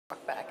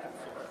back and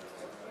forth.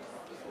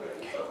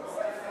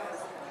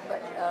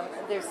 But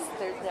there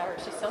are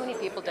actually so many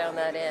people down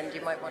that end,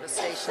 you might want to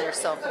station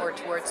yourself more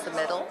towards the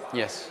middle.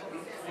 Yes.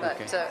 But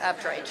Okay.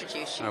 after I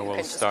introduce you, I you will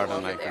can just start go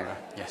and over I there.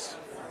 can. Yes.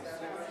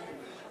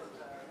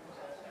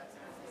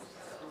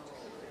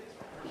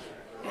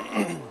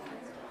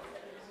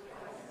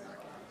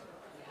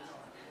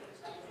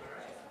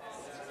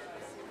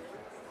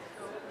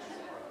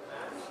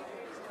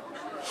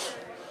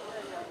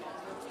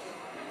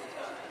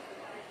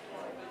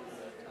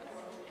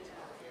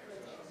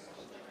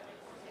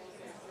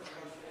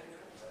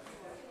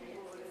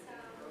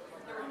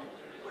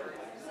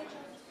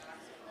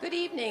 Good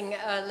evening,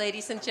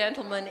 ladies and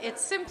gentlemen.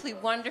 It's simply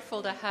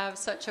wonderful to have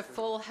such a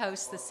full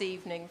house this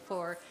evening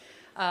for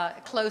a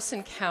close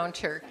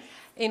encounter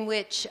in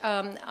which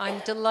I'm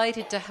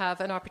delighted to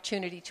have an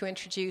opportunity to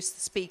introduce the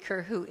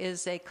speaker, who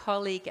is a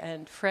colleague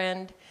and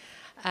friend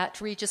at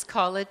Regis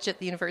College at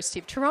the University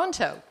of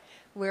Toronto,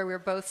 where we're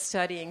both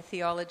studying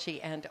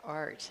theology and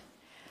art.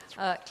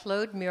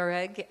 Claude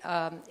Meurehg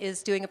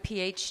is doing a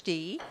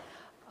PhD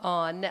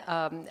on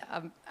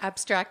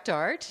abstract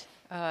art,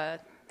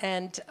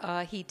 and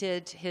he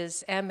did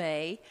his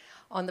MA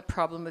on the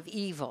problem of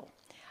evil.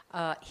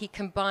 He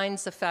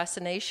combines a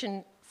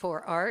fascination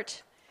for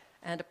art,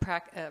 and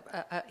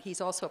he's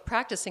also a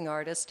practicing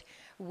artist,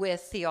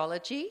 with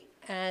theology,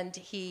 and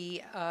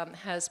he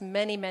has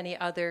many, many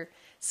other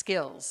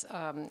skills.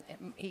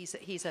 He's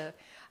a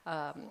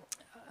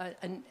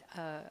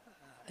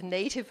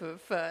native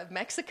of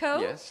Mexico.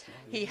 Yes.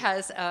 He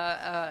has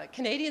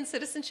Canadian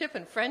citizenship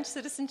and French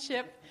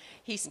citizenship.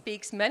 He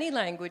speaks many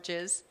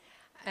languages,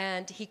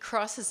 and he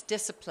crosses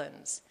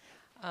disciplines.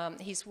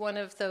 He's one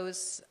of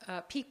those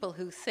people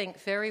who think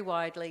very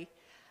widely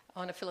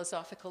on a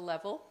philosophical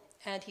level,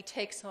 and he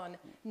takes on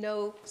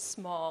no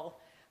small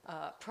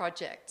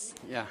projects.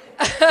 Yeah.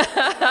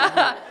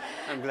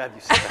 I'm glad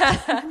you said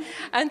that.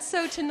 And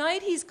so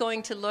tonight he's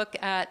going to look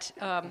at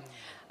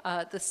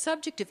the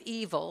subject of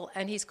evil,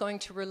 and he's going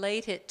to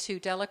relate it to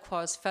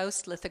Delacroix's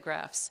Faust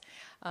lithographs,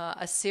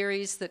 a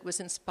series that was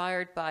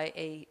inspired by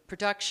a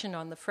production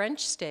on the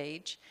French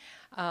stage,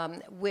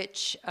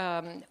 which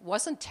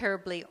wasn't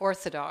terribly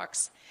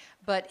orthodox,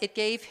 but it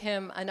gave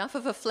him enough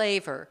of a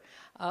flavor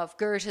of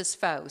Goethe's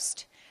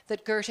Faust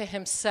that Goethe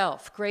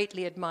himself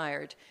greatly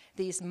admired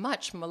these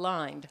much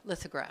maligned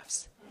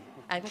lithographs.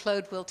 And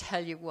Claude will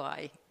tell you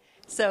why.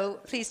 So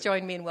please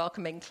join me in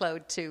welcoming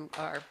Claude to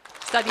our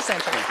study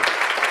center.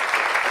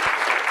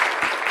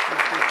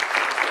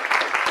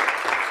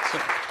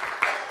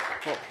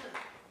 Well,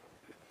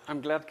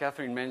 I'm glad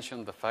Catherine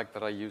mentioned the fact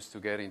that I used to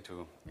get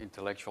into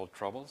intellectual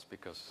troubles,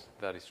 because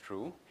that is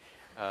true.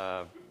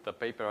 The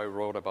paper I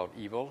wrote about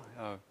evil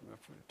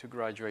to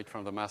graduate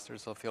from the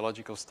Masters of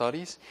Theological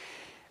Studies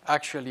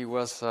actually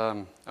was,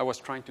 I was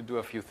trying to do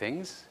a few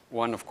things.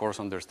 One, of course,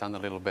 understand a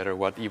little better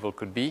what evil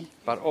could be,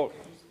 but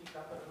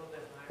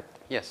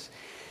yes.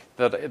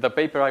 The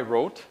paper I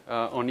wrote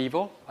on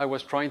evil, I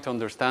was trying to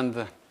understand,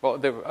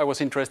 I was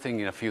interested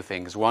in a few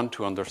things. One,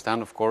 to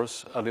understand, of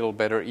course, a little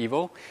better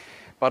evil,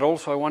 but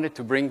also I wanted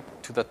to bring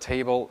to the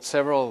table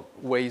several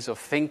ways of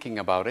thinking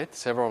about it,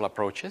 several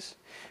approaches,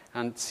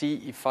 and see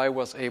if I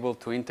was able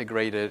to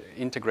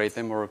integrate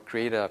them or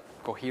create a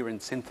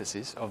coherent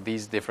synthesis of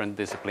these different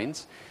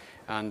disciplines,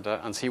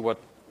 and see what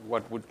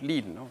would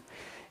lead. No?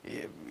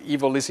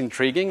 Evil is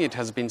intriguing. It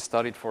has been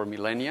studied for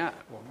millennia.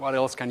 What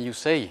else can you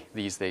say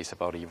these days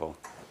about evil?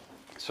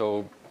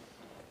 So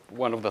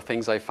one of the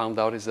things I found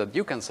out is that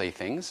you can say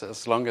things.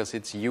 As long as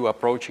it's you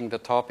approaching the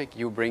topic,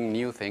 you bring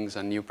new things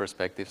and new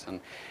perspectives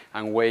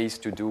and ways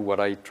to do what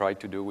I try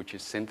to do, which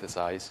is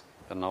synthesize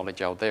the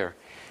knowledge out there.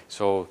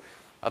 So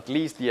at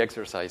least the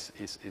exercise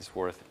is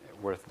worth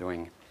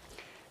doing.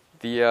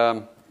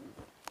 The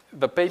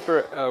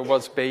paper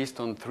was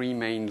based on three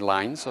main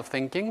lines of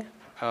thinking,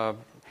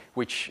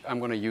 which I'm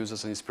going to use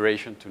as an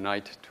inspiration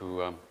tonight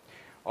to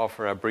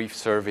offer a brief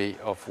survey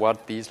of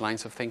what these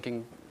lines of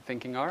thinking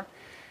are,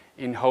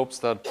 in hopes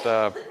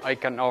that I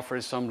can offer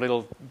some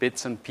little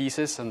bits and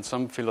pieces and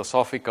some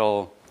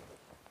philosophical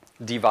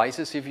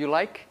devices, if you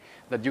like,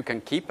 that you can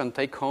keep and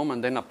take home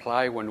and then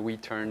apply when we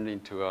turn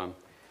into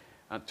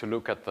to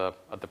look at the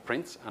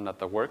prints and at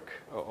the work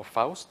of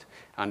Faust,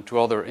 and to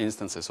other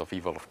instances of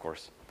evil, of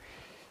course.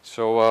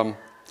 So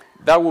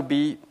that would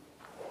be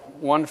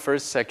one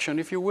first section,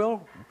 if you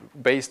will,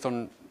 based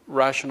on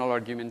rational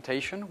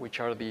argumentation, which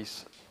are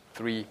these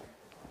three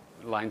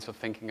lines of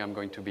thinking I'm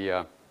going to be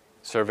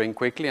surveying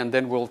quickly, and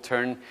then we'll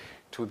turn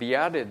to the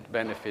added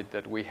benefit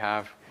that we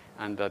have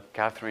and that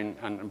Catherine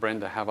and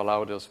Brenda have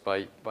allowed us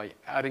by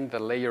adding the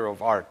layer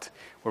of art,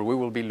 where we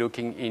will be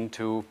looking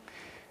into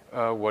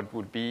what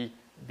would be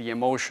the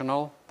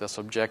emotional, the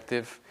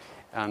subjective,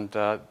 and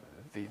the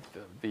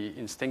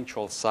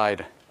instinctual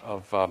side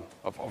of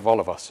all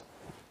of us.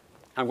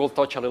 And we'll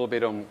touch a little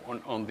bit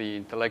on the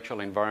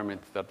intellectual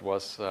environment that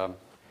was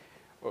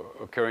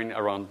occurring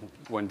around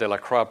when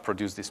Delacroix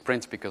produced these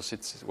prints, because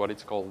it's what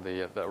it's called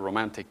the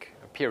Romantic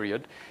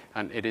period,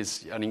 and it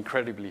is an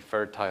incredibly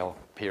fertile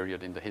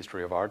period in the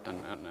history of art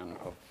and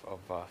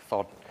of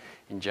thought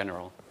in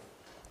general.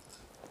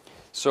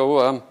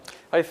 So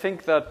I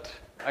think that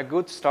a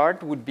good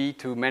start would be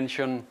to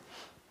mention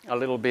a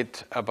little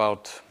bit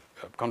about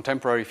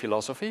contemporary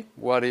philosophy.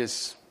 What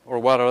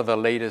are the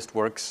latest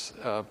works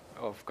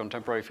of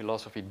contemporary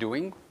philosophy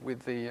doing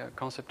with the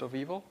concept of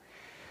evil?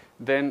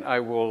 Then I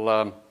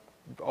will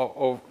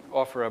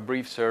offer a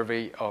brief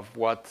survey of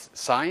what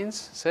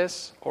science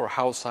says or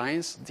how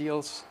science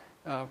deals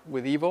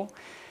with evil.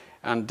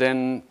 And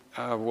then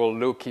we'll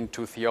look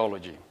into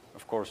theology.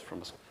 Of course,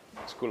 from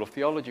a school of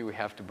theology, we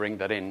have to bring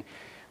that in.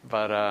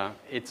 But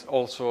it's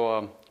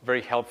also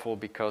very helpful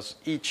because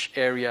each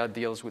area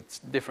deals with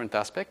different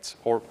aspects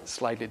or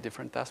slightly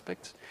different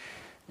aspects.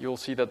 You'll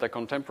see that the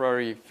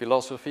contemporary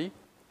philosophy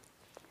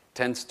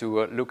tends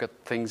to look at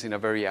things in a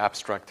very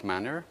abstract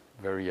manner,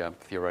 very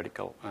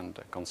theoretical and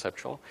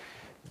conceptual.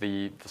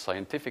 The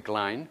scientific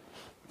line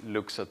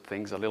looks at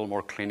things a little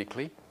more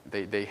clinically.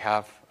 They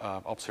have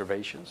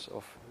observations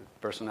of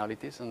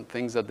personalities and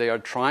things that they are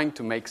trying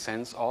to make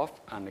sense of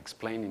and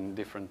explain in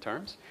different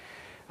terms.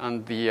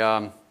 And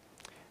the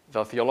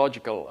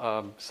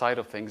theological side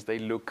of things, they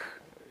look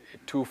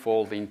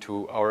twofold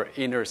into our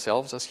inner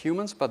selves as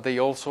humans, but they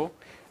also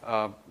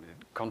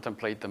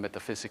contemplate the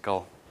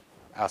metaphysical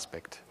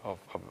aspect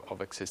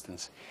of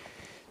existence.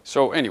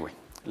 So anyway,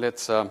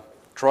 let's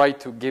try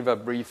to give a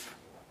brief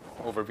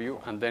overview,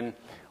 and then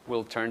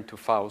we'll turn to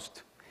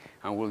Faust,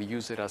 and we'll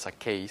use it as a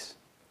case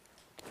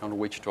on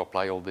which to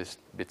apply all these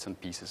bits and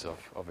pieces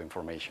of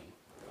information.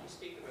 Can you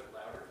speak a bit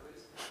louder,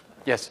 please?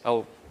 Yes,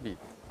 I'll be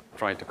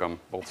trying to come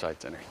both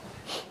sides anyway.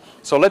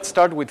 So let's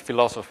start with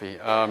philosophy.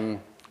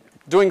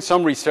 Doing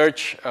some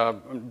research,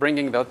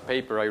 bringing that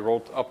paper I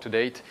wrote up to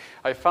date,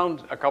 I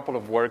found a couple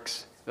of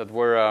works that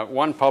were,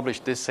 one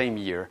published this same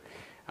year,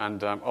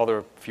 and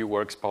other few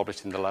works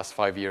published in the last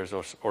 5 years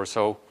or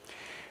so.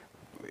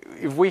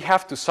 If we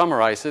have to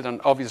summarize it, and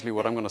obviously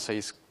what I'm going to say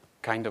is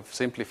kind of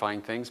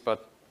simplifying things,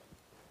 but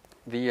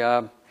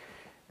the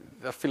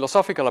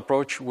philosophical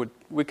approach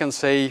we can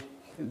say,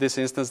 in this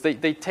instance,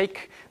 they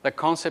take the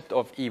concept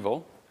of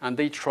evil and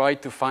they try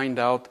to find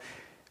out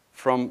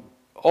from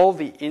all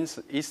the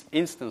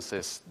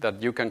instances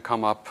that you can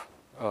come up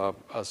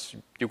as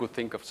you could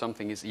think of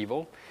something is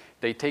evil.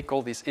 They take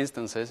all these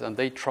instances and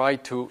they try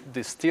to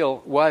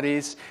distill what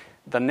is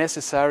the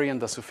necessary and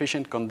the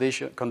sufficient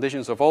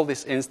conditions of all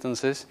these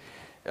instances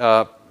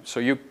so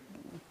you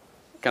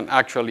can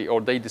actually,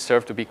 or they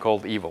deserve to be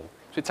called evil.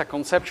 So it's a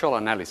conceptual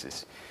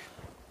analysis.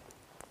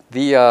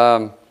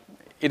 It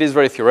is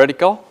very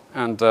theoretical,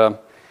 and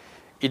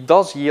it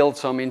does yield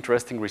some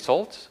interesting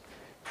results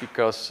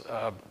because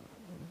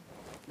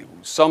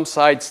some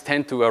sides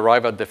tend to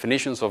arrive at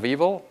definitions of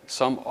evil,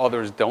 some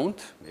others don't.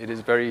 It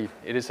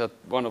is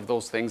one of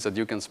those things that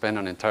you can spend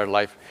an entire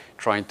life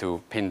trying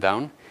to pin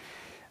down.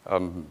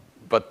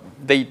 But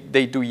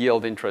they do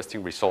yield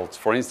interesting results.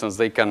 For instance,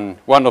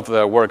 one of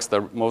the works,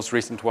 the most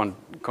recent one,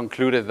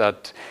 concluded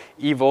that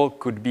evil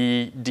could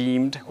be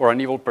deemed, or an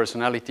evil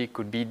personality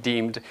could be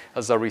deemed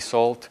as a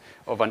result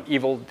of an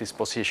evil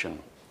disposition.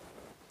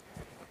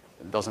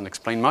 It doesn't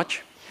explain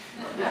much.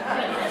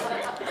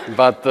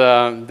 But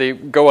they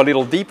go a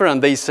little deeper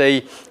and they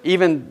say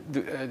even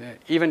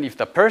if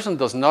the person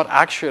does not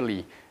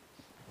actually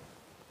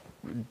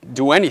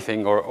do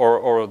anything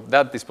or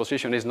that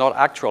disposition is not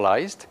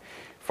actualized,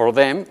 for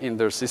them, in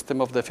their system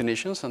of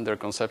definitions and their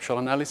conceptual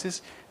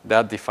analysis,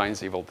 that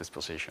defines evil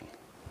disposition.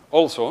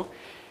 Also,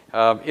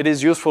 it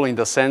is useful in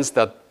the sense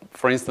that,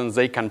 for instance,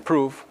 they can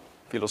prove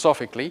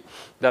philosophically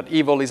that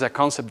evil is a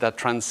concept that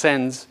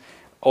transcends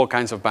all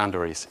kinds of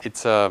boundaries.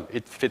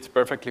 It fits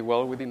perfectly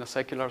well within a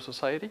secular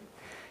society.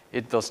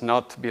 It does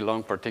not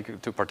belong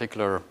to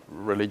particular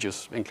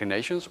religious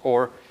inclinations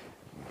or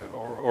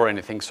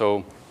anything.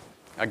 So,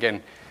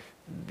 again,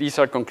 these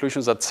are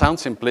conclusions that sound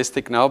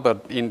simplistic now,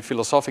 but in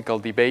philosophical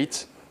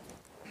debates,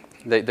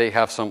 they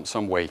have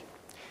some weight.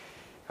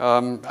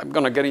 I'm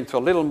going to get into a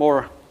little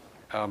more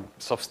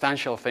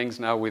substantial things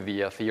now with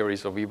the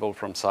theories of evil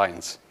from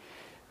science.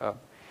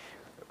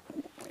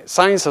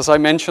 Science, as I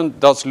mentioned,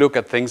 does look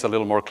at things a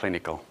little more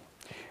clinical.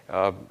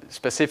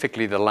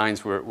 Specifically, the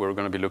lines we're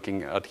going to be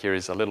looking at here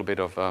is a little bit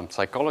of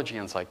psychology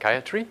and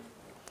psychiatry.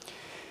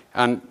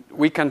 And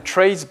we can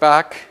trace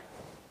back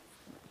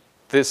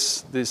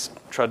this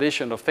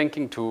tradition of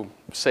thinking to,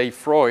 say,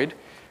 Freud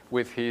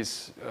with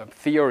his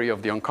theory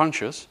of the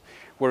unconscious,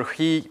 where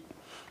he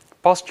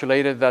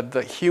postulated that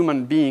the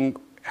human being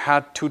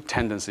had two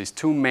tendencies,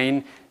 two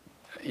main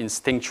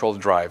instinctual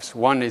drives.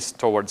 One is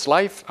towards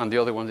life, and the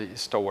other one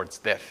is towards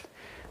death.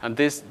 And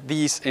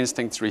these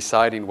instincts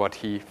reside in what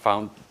he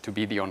found to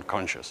be the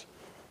unconscious.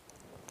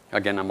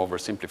 Again, I'm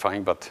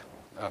oversimplifying, but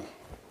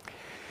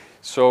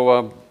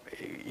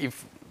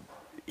if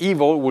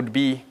evil would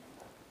be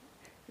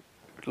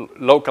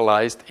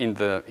localized in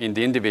the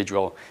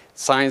individual,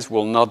 science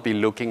will not be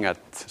looking at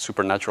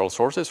supernatural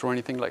sources or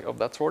anything of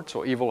that sort.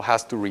 So evil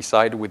has to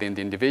reside within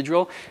the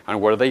individual, and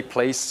where they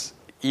place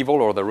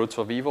evil or the roots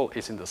of evil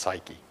is in the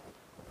psyche.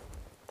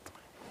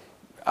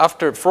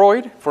 after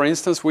Freud, for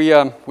instance, we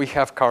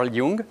have Carl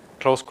Jung,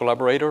 close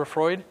collaborator of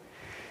Freud,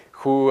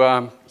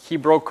 who he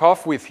broke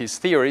off with his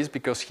theories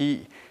because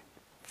he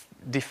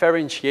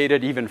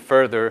differentiated even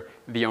further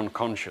the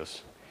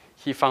unconscious.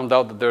 He found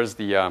out that there's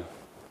the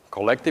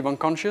collective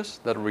unconscious,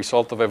 that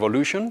result of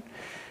evolution.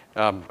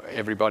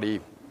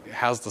 Everybody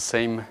has the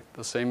same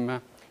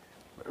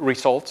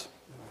result,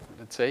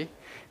 let's say,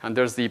 and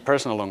there's the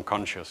personal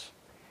unconscious.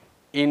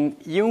 In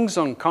Jung's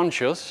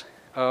unconscious,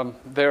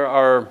 there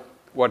are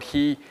what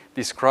he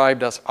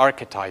described as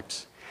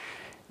archetypes.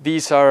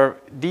 These are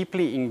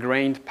deeply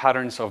ingrained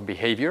patterns of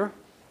behavior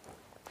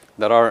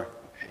that are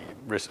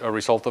a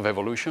result of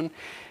evolution.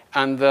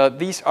 And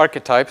these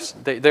archetypes,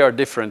 they are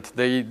different.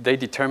 They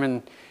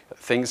determine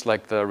things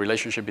like the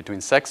relationship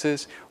between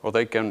sexes, or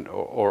they can,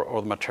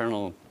 or the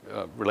maternal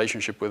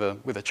relationship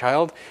with a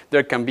child.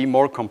 There can be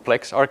more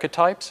complex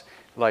archetypes,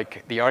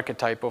 like the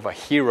archetype of a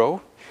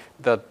hero,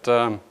 that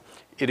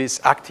it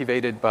is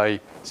activated by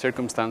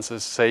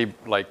circumstances, say,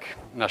 like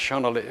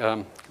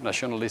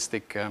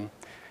nationalistic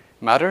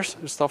matters,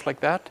 stuff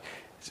like that.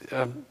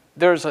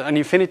 There's an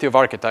infinity of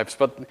archetypes,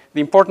 but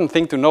the important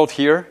thing to note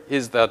here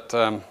is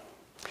that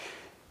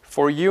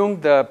for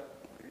Jung, the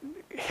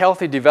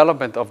healthy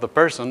development of the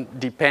person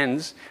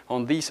depends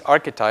on these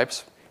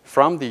archetypes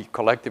from the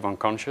collective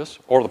unconscious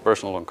or the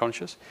personal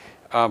unconscious,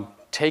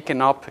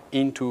 taken up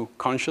into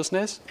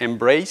consciousness,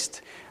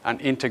 embraced, and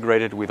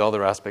integrated with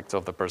other aspects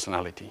of the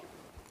personality.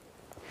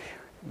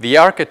 The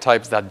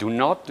archetypes that do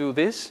not do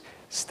this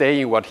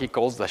stay in what he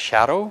calls the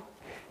shadow,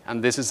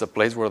 and this is a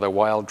place where the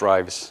wild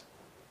drives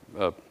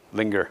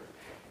linger.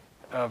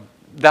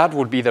 That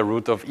would be the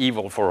root of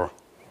evil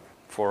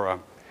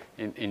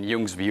in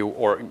Jung's view,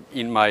 or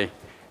in my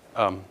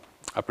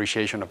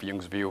appreciation of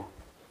Jung's view.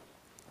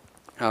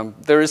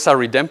 There is a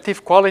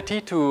redemptive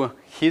quality to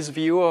his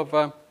view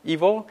of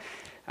evil,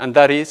 and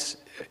that is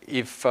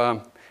if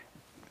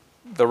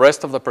the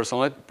rest of the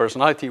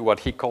personality,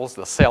 what he calls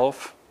the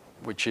self,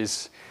 which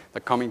is the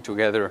coming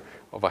together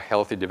of a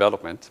healthy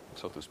development,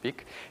 so to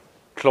speak,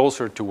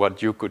 closer to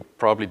what you could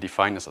probably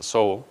define as a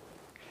soul.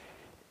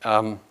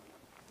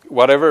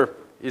 Whatever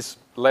is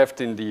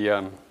left in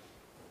the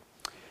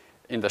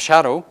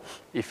shadow,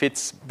 if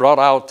it's brought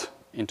out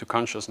into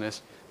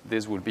consciousness,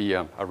 this would be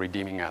a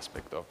redeeming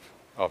aspect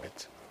of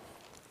it.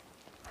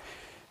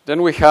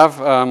 Then we have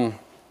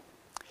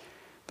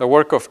the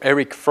work of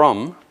Erich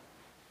Fromm.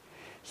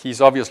 He's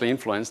obviously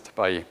influenced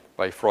by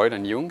Freud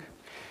and Jung,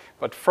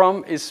 but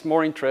Fromm is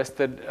more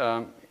interested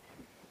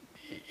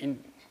in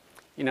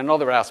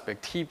another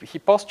aspect. He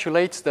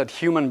postulates that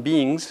human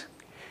beings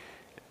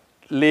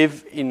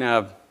live in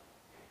a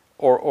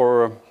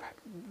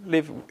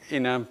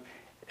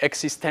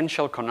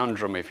existential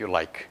conundrum, if you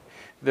like.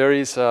 There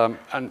is an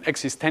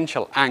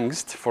existential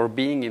angst for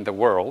being in the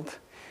world,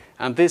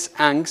 and this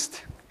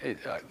angst,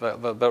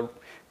 the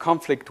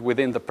conflict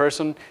within the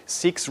person,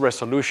 seeks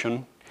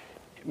resolution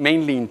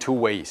mainly in two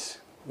ways.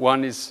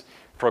 One is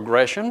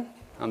progression,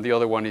 and the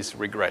other one is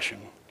regression.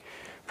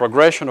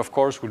 Progression, of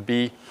course, would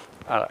be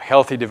a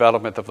healthy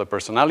development of the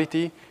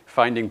personality,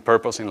 finding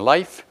purpose in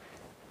life,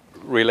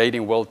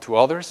 relating well to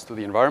others, to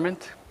the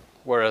environment,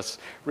 whereas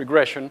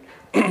regression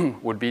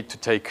would be to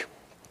take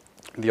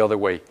the other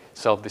way,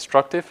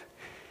 self-destructive.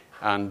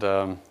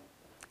 And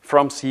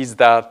Fromm sees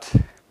that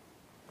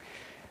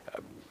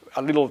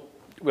a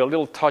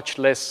little touch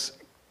less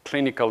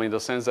clinical, in the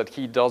sense that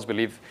he does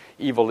believe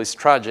evil is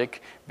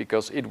tragic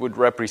because it would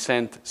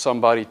represent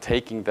somebody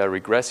taking the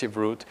regressive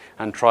route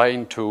and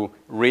trying to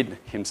rid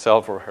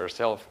himself or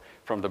herself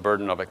from the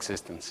burden of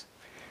existence,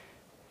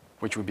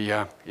 which would be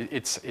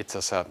it's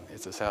a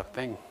sad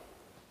thing.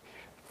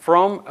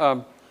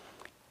 Fromm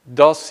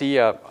does see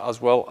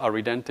as well a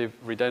redemptive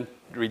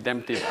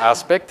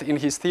aspect in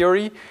his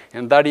theory,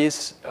 and that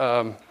is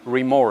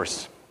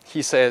remorse.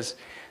 He says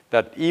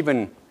that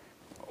even,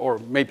 or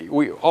maybe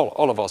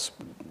all of us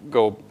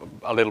go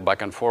a little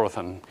back and forth,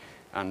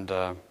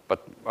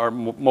 but are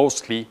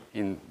mostly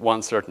in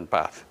one certain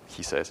path,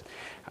 he says.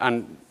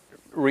 And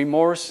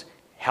remorse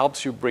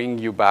helps you bring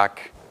you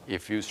back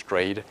if you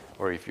strayed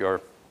or if you're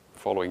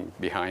following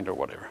behind or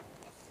whatever.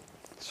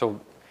 So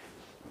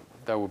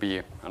that would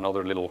be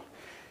another little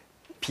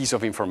piece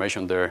of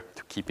information there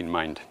to keep in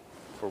mind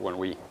for when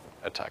we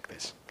attack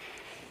this.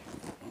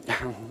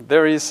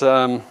 There is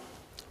the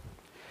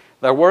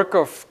work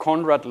of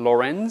Konrad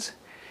Lorenz.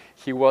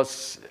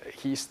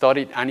 He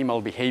studied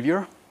animal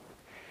behavior,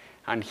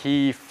 and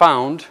he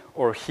found,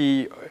 or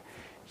he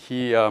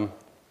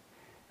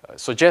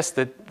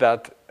suggested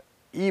that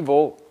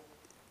evil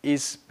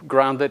is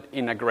grounded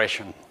in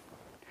aggression.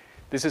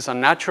 This is a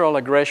natural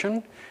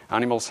aggression.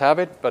 Animals have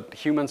it, but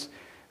humans,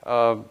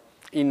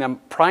 in a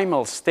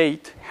primal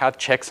state, had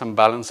checks and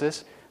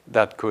balances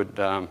that could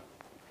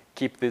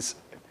keep this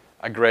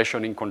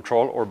aggression in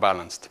control or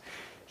balanced.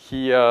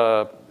 He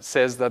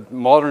says that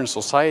modern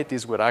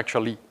societies would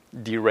actually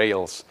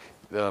derails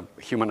the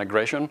human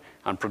aggression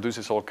and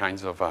produces all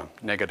kinds of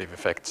negative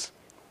effects.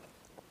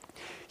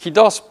 He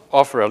does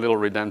offer a little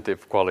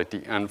redemptive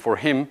quality, and for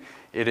him,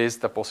 it is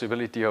the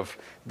possibility of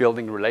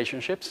building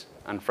relationships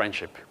and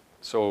friendship.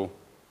 So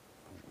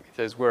it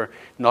says we're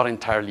not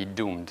entirely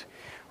doomed.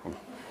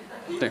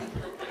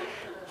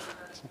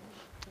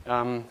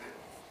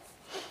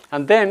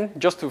 And then,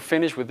 just to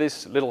finish with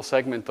this little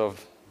segment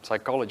of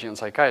psychology and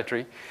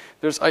psychiatry,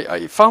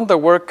 I found the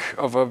work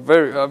of a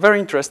very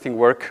interesting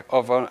work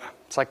of a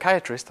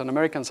psychiatrist, an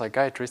American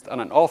psychiatrist,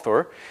 and an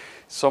author.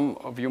 Some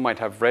of you might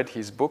have read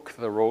his book,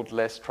 The Road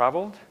Less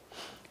Traveled.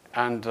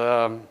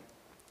 And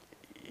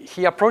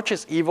he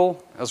approaches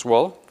evil as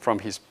well from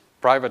his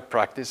private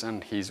practice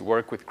and his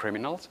work with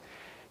criminals.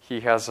 He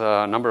has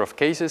a number of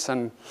cases,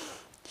 and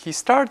he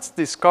starts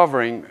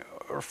discovering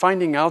or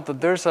finding out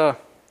that there's a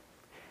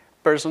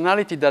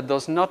personality that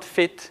does not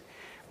fit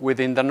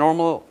within the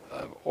normal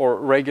or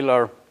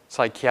regular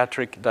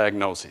psychiatric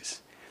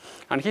diagnosis.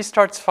 And he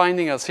starts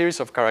finding a series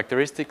of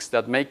characteristics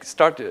that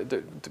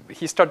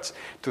he starts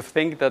to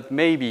think that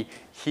maybe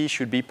he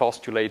should be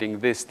postulating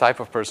this type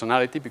of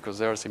personality, because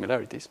there are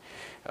similarities,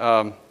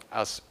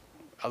 as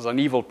an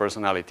evil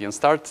personality, and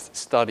starts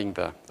studying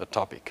the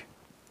topic.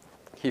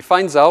 He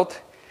finds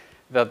out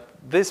that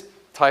this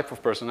type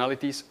of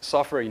personalities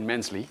suffer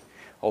immensely,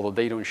 although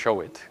they don't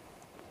show it.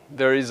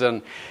 There is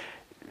a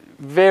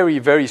very,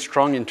 very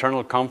strong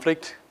internal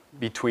conflict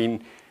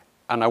between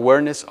an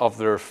awareness of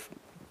their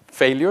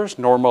failures,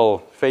 normal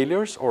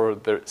failures, or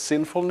their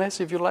sinfulness,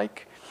 if you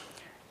like,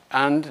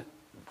 and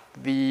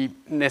the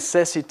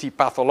necessity,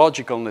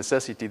 pathological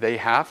necessity they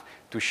have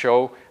to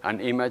show an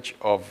image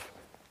of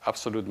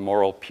absolute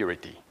moral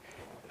purity.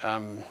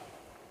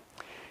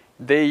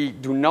 They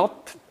do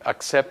not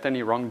accept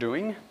any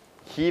wrongdoing.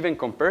 He even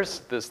compares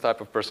this type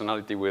of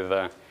personality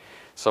with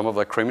some of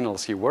the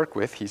criminals he worked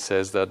with. He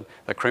says that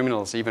the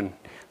criminals, even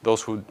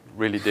those who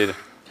really did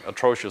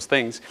atrocious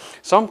things,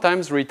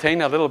 sometimes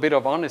retain a little bit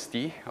of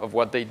honesty of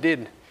what they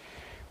did,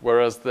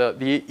 whereas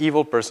the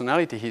evil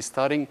personality he's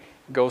studying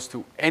goes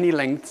to any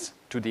lengths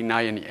to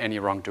deny any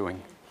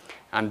wrongdoing.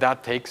 And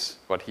that takes,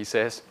 what he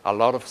says, a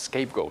lot of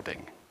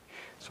scapegoating.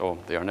 So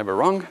they are never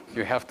wrong.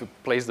 You have to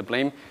place the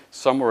blame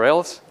somewhere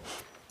else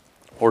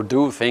or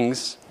do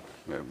things,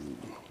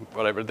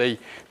 whatever. They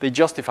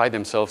justify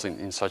themselves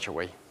in such a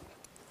way.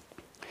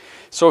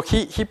 So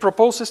he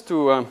proposes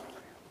to,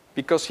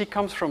 because he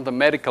comes from the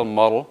medical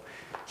model,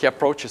 he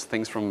approaches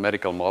things from a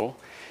medical model,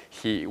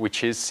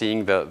 which is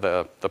seeing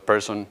the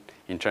person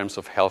in terms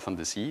of health and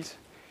disease.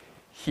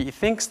 He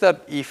thinks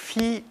that if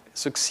he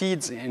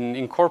succeeds in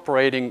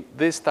incorporating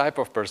this type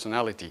of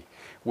personality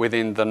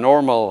within the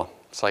normal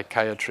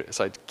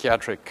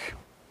psychiatric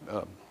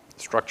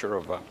structure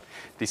of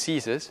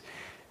diseases,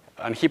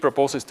 and he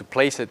proposes to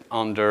place it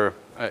under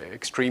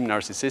extreme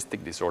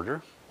narcissistic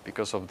disorder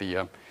because of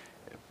the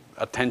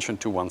attention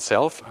to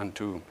oneself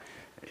and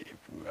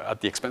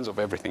at the expense of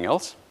everything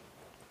else.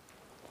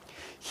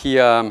 He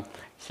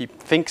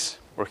thinks,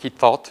 or he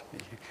thought,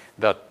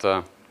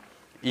 that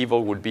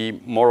evil would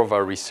be more of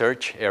a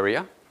research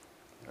area.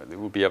 It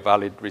would be a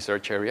valid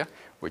research area,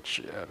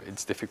 which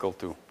it's difficult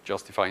to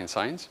justify in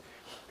science.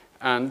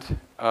 And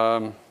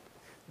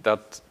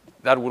that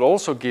would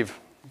also give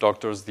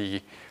doctors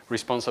the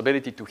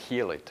responsibility to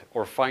heal it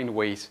or find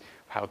ways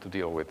how to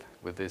deal with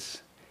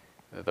this,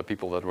 the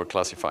people that were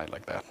classified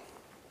like that.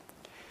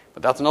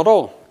 But that's not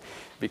all,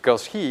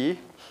 because he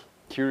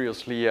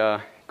curiously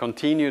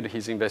continued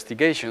his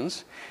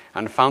investigations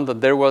and found that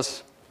there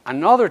was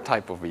another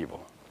type of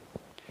evil,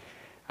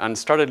 and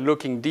started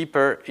looking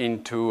deeper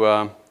into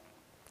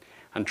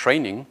and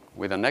training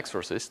with an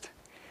exorcist.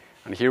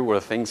 And here where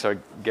things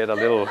get a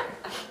little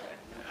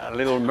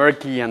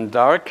murky and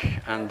dark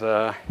and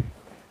a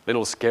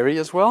little scary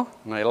as well.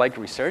 And I like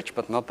research,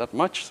 but not that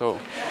much, so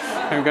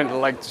I'm going to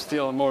like to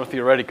steal more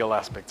theoretical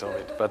aspects of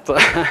it. But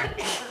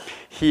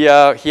he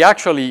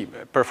actually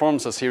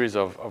performs a series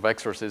of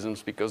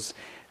exorcisms because,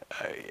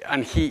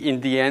 and he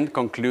in the end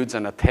concludes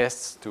and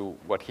attests to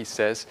what he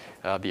says,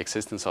 the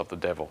existence of the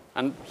devil.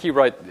 And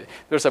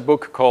there's a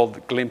book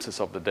called Glimpses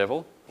of the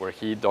Devil, where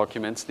he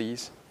documents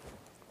these.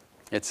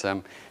 It's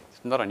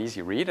not an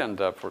easy read, and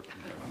there's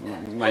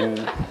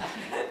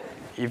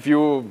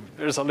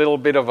a little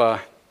bit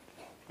of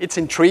it's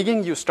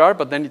intriguing, you start,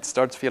 but then it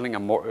starts feeling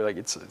like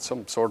it's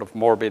some sort of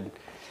morbid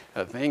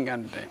thing,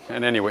 and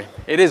anyway,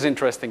 it is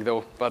interesting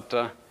though, but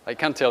I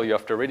can tell you,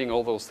 after reading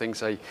all those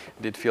things, I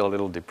did feel a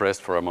little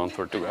depressed for a month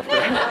or two after.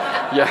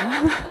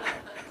 Yeah.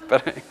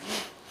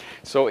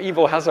 So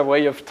evil has a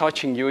way of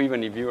touching you,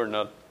 even if you're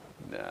not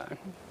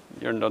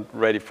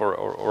ready for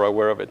or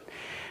aware of it.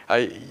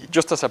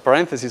 Just as a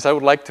parenthesis, I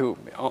would like to,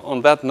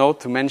 on that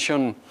note, to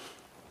mention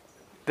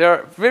there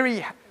are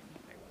very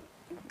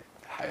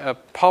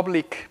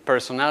public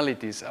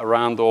personalities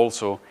around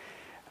also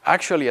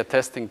actually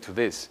attesting to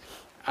this,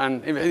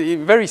 and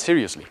very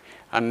seriously.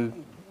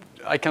 And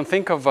I can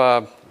think of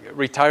a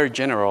retired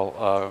general,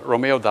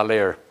 Romeo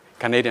Dallaire,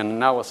 Canadian,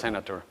 now a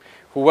senator,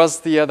 who was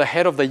the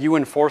head of the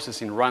UN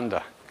forces in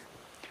Rwanda.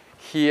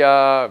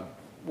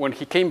 When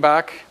he came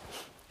back,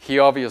 he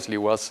obviously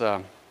was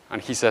a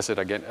and he says it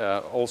again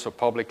also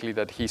publicly,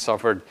 that he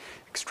suffered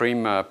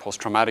extreme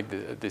post-traumatic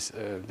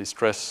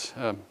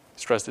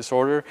stress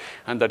disorder,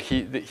 and that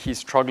he's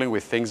struggling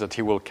with things that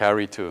he will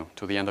carry to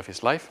the end of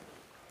his life.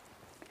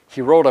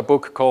 He wrote a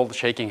book called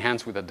Shaking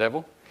Hands with the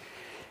Devil,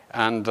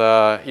 and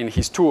in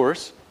his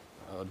tours,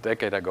 a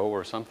decade ago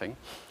or something,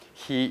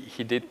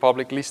 he did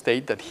publicly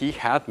state that he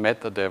had met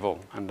the devil,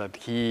 and that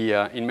he,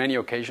 in many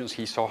occasions,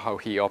 he saw how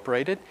he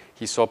operated.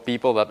 He saw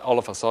people that all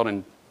of a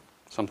sudden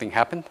something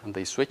happened, and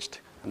they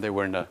switched, and they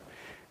were in a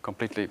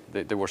completely,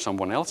 they were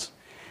someone else,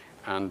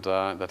 and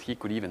that he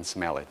could even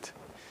smell it.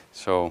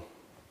 So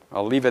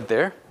I'll leave it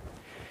there,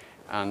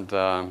 and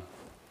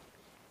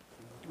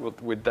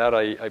with that,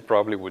 I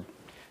probably would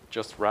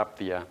just wrap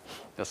the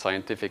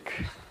scientific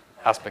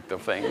aspect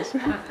of things.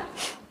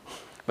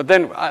 But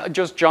then I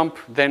just jump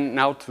then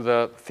now to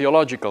the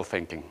theological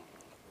thinking.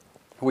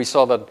 We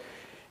saw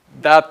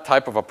that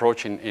type of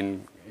approach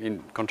in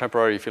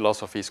contemporary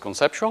philosophy is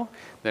conceptual.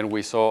 Then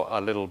we saw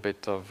a little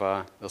bit of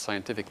the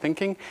scientific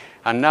thinking.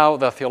 And now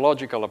the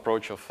theological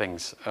approach of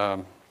things.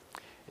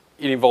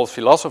 It involves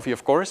philosophy,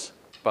 of course,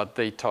 but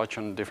they touch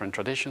on different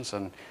traditions.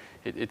 And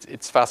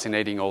it's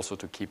fascinating also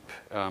to keep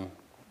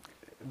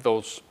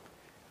those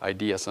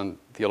ideas and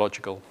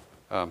theological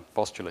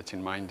postulates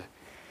in mind.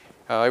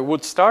 I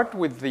would start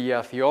with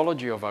the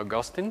theology of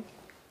Augustine,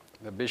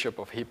 the Bishop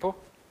of Hippo.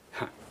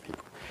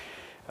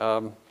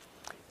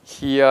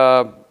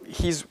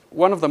 He's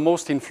one of the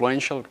most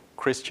influential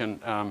Christian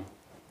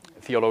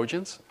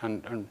theologians,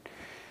 and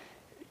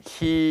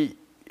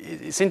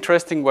it's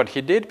interesting what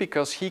he did,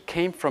 because he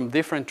came from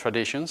different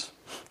traditions.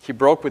 He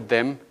broke with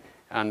them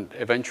and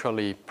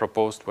eventually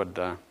proposed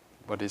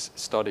what is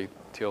studied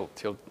till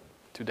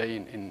today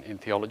in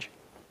theology.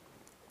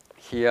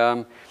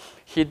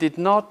 He did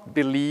not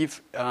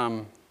believe,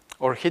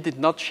 or he did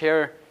not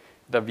share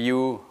the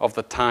view of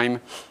the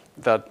time,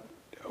 that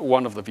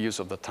one of the views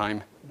of the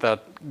time,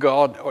 that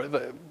God, or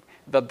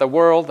that the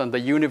world and the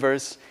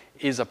universe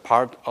is a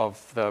part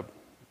of the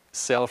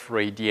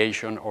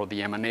self-radiation or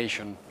the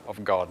emanation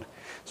of God.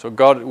 So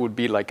God would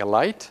be like a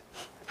light,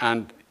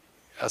 and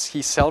as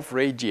he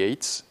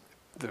self-radiates,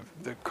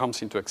 there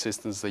comes into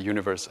existence the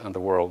universe and the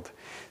world.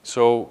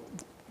 So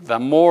the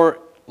more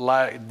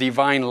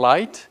divine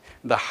light,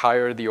 the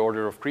higher the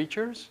order of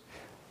creatures.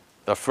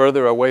 The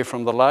further away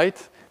from the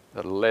light,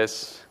 the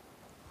less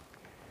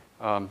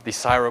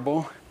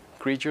desirable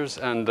creatures,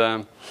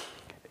 and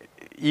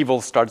evil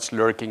starts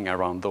lurking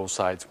around those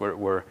sides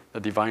where the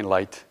divine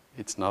light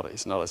is not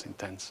as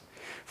intense.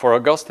 For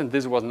Augustine,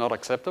 this was not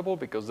acceptable,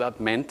 because that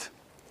meant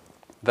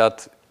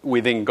that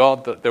within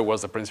God there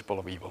was a principle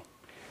of evil.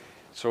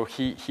 So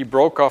he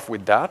broke off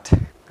with that,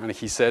 and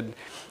he said,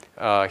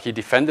 he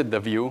defended the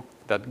view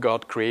that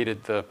God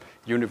created the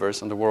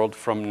universe and the world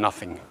from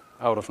nothing,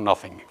 out of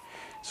nothing.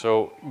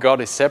 So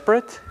God is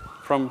separate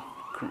from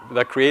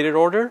the created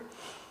order.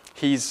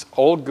 He's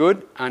all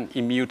good and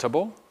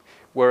immutable,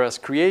 whereas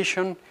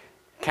creation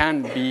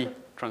can be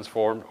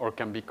transformed or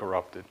can be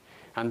corrupted.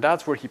 And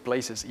that's where he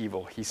places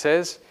evil. He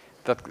says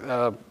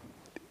that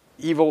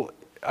evil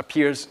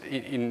appears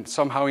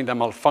somehow in the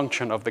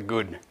malfunction of the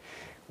good.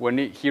 When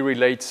he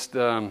relates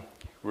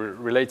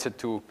it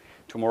to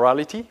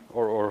morality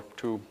or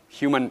to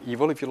human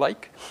evil, if you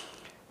like,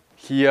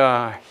 he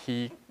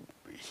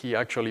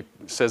actually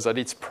says that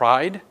it's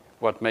pride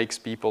what makes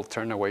people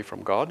turn away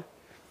from God.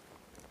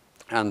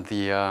 And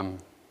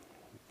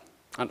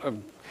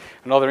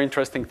another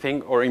interesting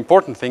thing or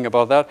important thing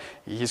about that,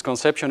 his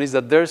conception is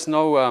that there's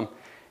no,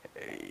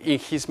 in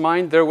his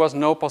mind, there was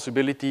no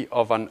possibility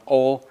of an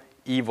all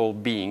evil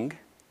being,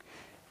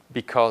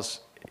 because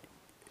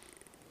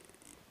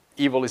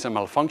evil is a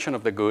malfunction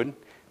of the good,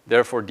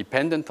 therefore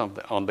dependent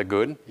on the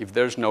good. If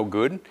there's no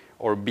good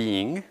or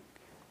being,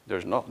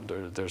 there's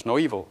no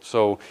evil.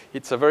 So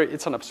it's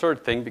an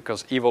absurd thing,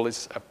 because evil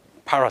is a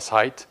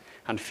parasite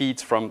and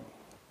feeds from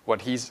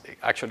what he's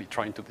actually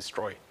trying to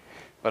destroy.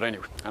 But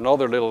anyway,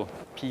 another little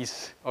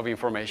piece of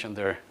information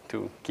there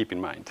to keep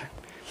in mind.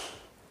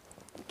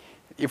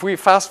 If we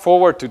fast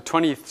forward to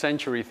 20th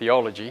century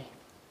theology,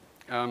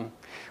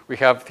 we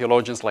have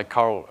theologians like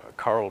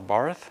Karl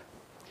Barth.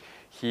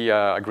 He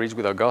agrees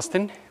with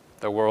Augustine.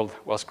 The world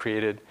was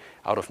created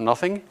out of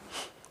nothing.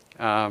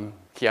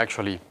 He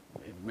actually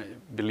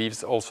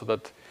believes also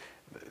that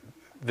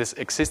this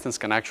existence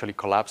can actually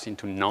collapse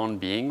into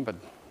non-being, but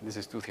this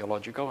is too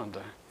theological, and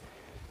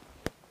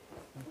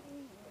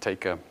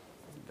take a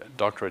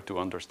doctorate to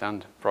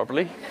understand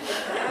properly.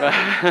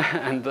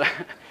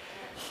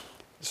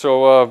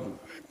 So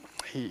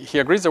he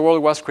agrees the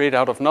world was created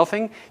out of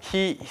nothing.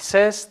 He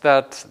says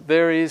that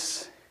there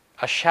is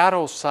a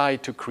shadow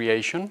side to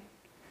creation,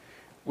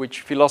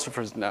 which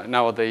philosophers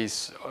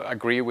nowadays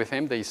agree with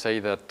him. They say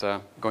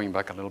that, going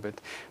back a little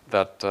bit,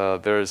 that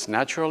there is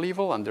natural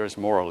evil and there is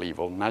moral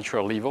evil.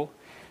 Natural evil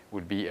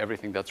would be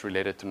everything that's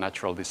related to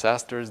natural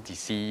disasters,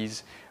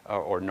 disease,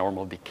 or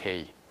normal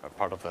decay, a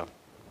part of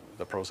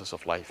the process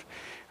of life.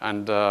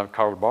 And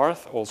Karl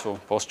Barth also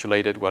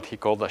postulated what he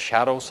called the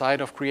shadow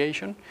side of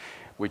creation,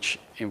 which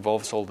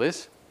involves all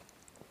this.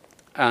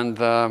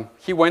 And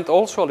he went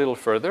also a little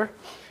further,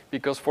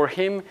 because for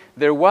him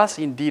there was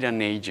indeed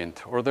an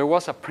agent, or there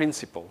was a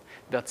principle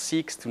that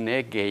seeks to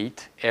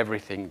negate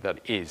everything that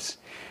is,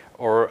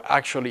 or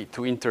actually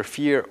to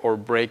interfere or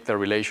break the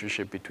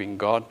relationship between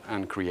God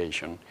and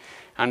creation.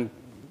 And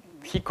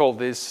he called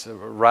this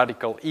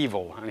radical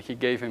evil, and he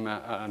gave him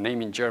a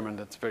name in German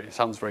that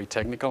sounds very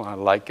technical. I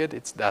like it.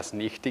 It's das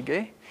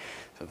Nichtige.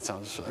 So it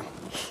sounds,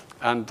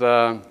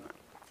 and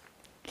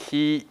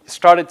he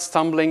started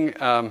stumbling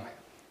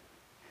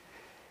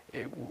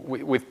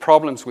with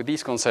problems with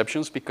these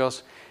conceptions,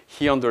 because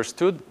he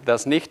understood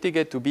das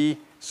Nichtige to be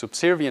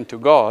subservient to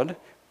God,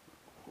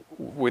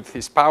 with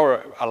his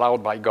power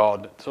allowed by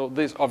God. So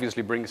this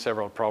obviously brings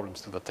several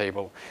problems to the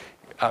table.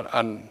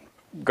 And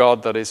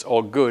God that is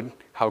all good,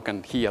 how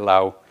can he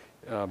allow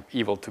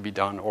evil to be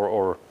done,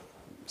 or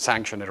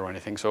sanction it or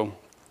anything? So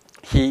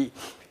he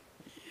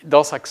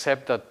does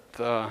accept that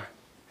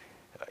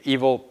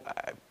evil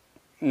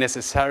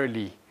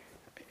necessarily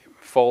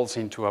falls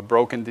into a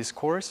broken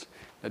discourse,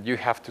 that you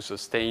have to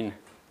sustain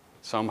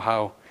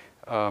somehow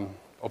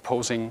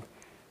opposing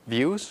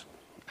views.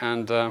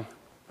 And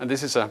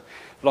this is a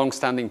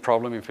long-standing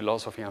problem in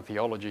philosophy and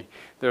theology.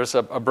 There's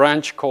a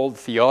branch called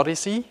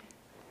Theology,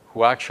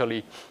 who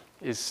actually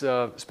is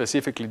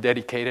specifically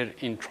dedicated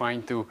in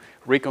trying to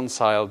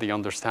reconcile the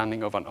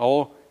understanding of an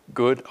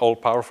all-good,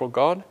 all-powerful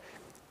God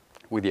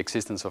with the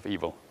existence of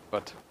evil.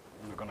 But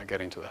I'm not going to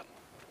get into that.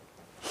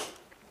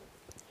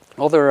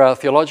 Other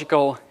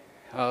theological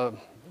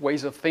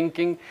ways of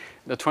thinking,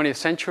 the 20th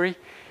century,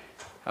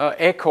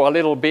 echo a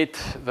little bit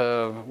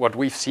what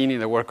we've seen in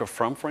the work of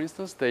Fromm, for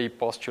instance. They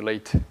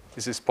postulate,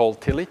 this is Paul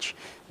Tillich,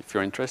 if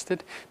you're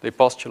interested, they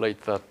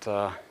postulate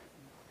that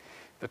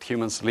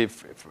humans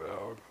live,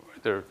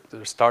 their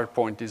start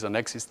point is an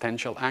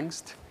existential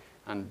angst,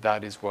 and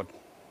that is what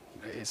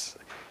is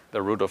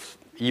the root of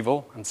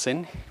evil and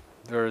sin.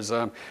 There's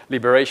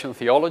liberation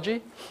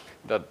theology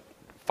that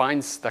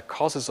finds the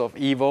causes of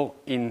evil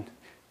in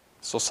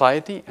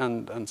society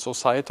and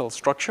societal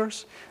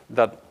structures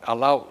that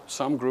allow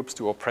some groups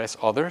to oppress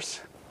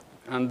others.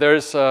 And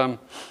there's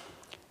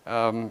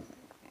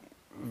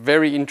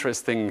very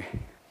interesting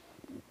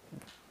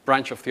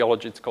branch of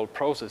theology, it's called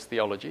process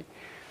theology,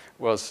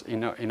 was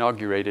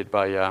inaugurated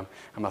by a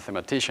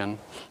mathematician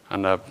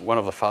and one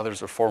of the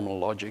fathers of formal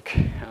logic,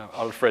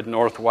 Alfred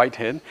North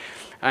Whitehead.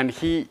 And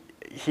he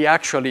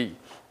actually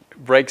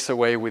breaks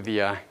away with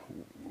the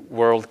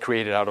world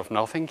created out of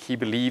nothing. He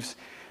believes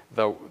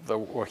the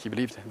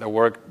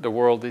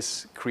world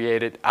is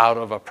created out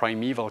of a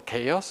primeval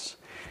chaos,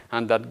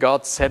 and that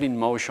God set in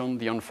motion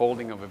the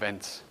unfolding of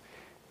events.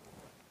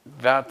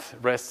 That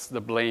rests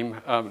the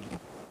blame,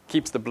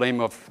 keeps the blame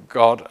of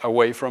God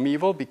away from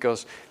evil,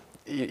 because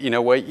in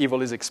a way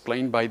evil is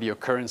explained by the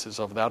occurrences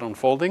of that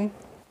unfolding.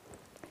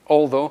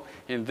 Although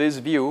in this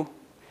view,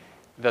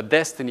 the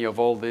destiny of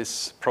all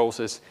this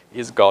process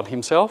is God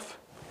himself,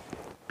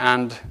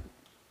 and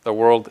the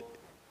world,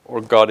 or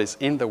God is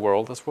in the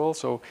world as well,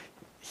 so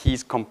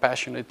he's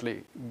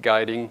compassionately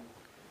guiding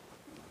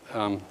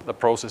the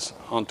process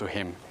onto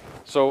him.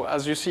 So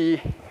as you see,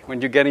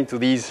 when you get into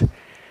these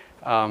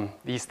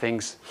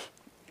things,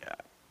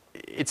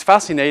 it's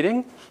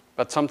fascinating,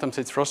 but sometimes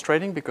it's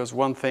frustrating, because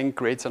one thing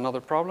creates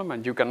another problem,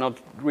 and you cannot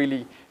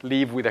really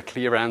leave with a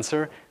clear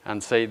answer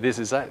and say this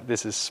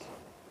is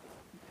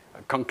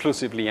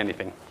conclusively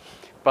anything.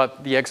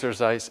 But the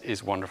exercise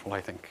is wonderful,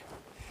 I think.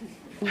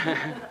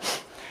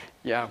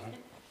 Yeah.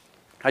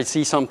 I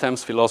see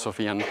sometimes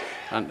philosophy and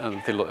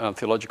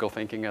theological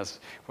thinking as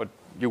what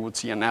you would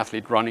see an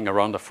athlete running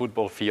around a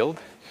football field,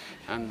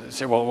 and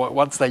say, well,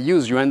 what's the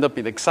use? You end up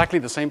in exactly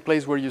the same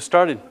place where you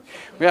started.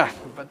 Yeah,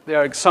 but there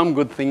are some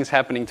good things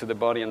happening to the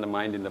body and the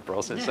mind in the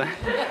process.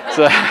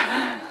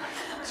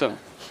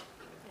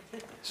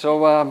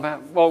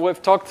 Well,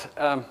 we've talked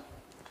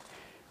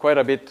quite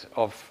a bit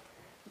of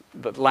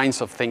the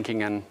lines of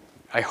thinking, and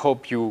I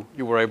hope you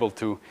were able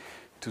to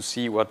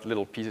see what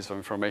little pieces of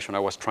information I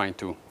was trying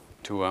to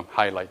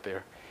highlight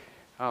there.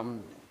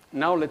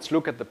 Now let's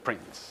look at the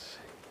prints.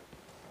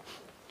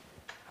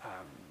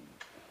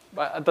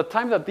 But at the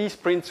time that these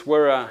prints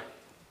were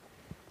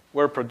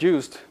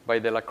produced by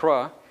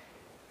Delacroix,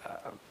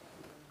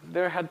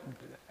 there had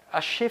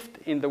a shift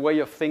in the way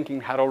of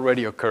thinking had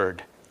already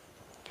occurred.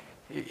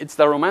 It's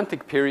the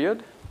Romantic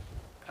period.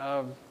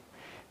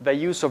 The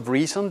use of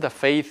reason, the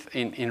faith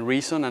in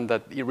reason, and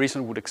that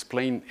reason would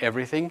explain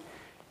everything,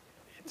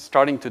 it's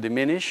starting to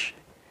diminish.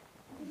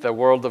 The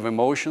world of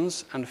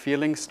emotions and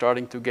feelings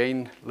starting to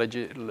gain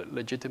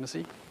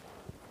legitimacy.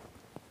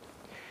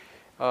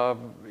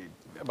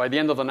 By the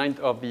end of the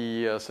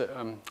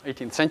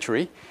 18th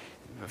century,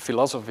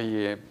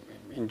 philosophy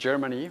in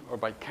Germany, or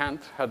by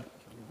Kant, had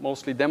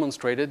mostly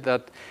demonstrated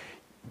that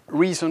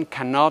reason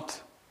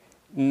cannot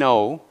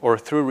know, or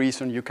through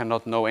reason you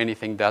cannot know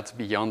anything that's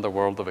beyond the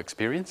world of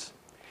experience.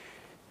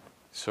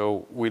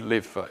 So we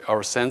live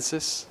our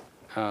senses,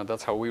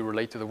 that's how we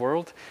relate to the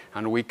world,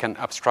 and we can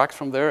abstract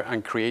from there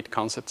and create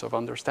concepts of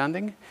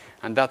understanding,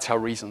 and that's how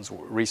reason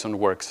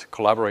works,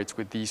 collaborates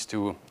with these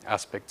two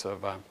aspects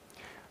of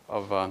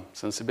of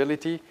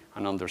sensibility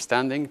and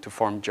understanding to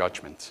form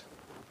judgments.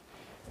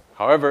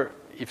 However,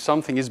 if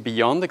something is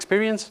beyond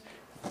experience,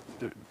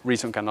 the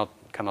reason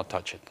cannot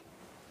touch it.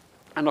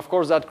 And of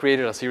course, that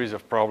created a series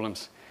of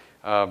problems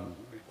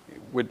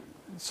with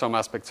some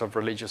aspects of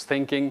religious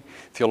thinking.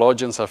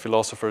 Theologians and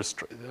philosophers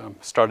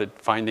started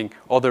finding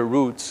other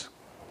routes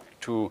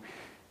to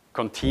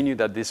continue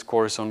that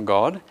discourse on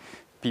God.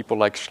 People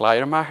like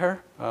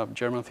Schleiermacher, a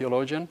German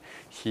theologian,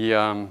 he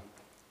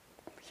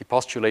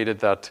postulated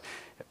that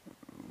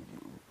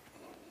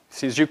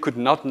since you could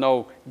not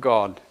know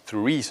God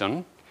through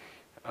reason,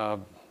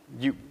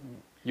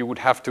 you would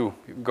have to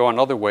go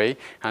another way,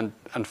 and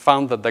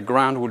found that the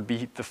ground would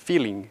be the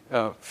feeling.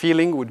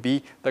 Feeling would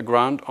be the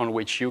ground on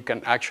which you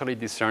can actually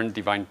discern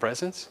divine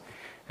presence.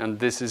 And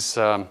this is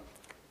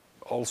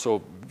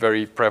also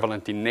very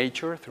prevalent in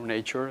nature,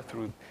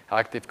 through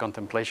active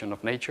contemplation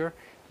of nature.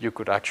 You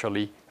could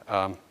actually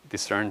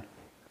discern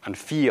and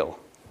feel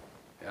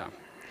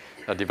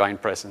a divine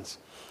presence.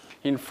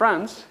 In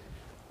France,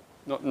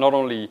 not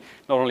only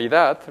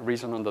that,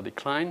 reason on the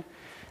decline,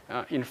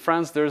 in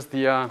France there's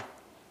the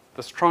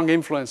strong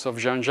influence of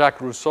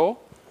Jean-Jacques Rousseau.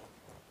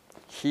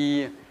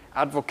 He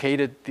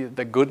advocated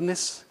the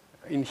goodness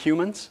in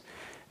humans.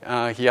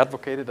 He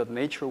advocated that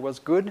nature was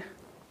good.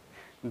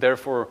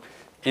 Therefore,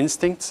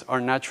 instincts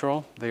are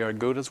natural. They are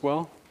good as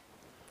well,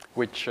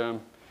 which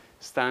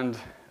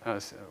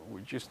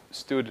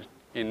stood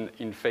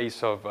in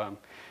face of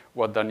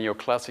what the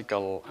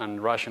neoclassical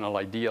and rational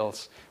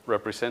ideals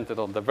represented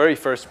on the very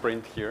first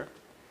print here.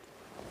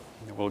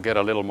 We'll get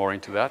a little more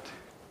into that.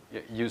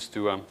 Used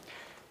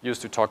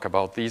to talk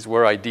about these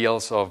were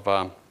ideals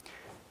of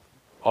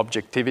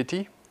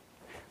objectivity,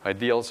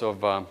 ideals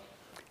of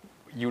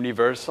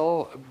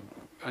universal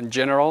and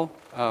general,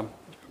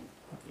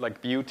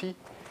 like beauty,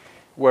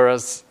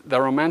 whereas the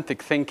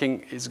romantic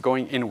thinking is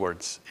going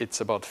inwards.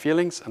 It's about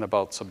feelings and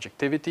about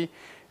subjectivity,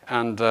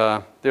 and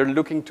they're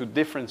looking to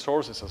different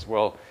sources as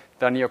well.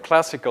 The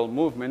neoclassical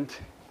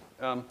movement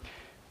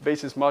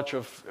bases much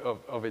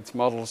of its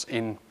models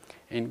in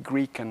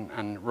Greek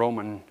and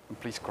Roman,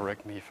 please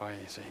correct me if I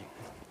say,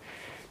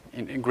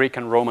 in Greek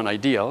and Roman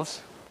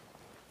ideals.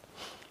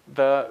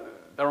 The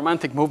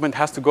romantic movement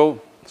has to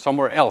go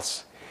somewhere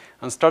else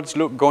and starts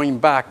going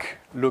back,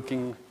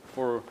 looking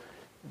for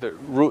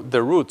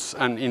the roots.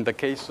 And in the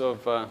case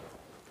of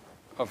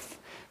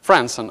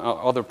France and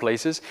other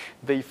places,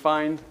 they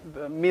find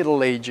the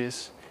Middle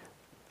Ages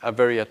a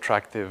very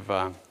attractive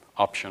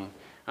option.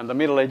 And the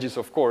Middle Ages,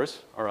 of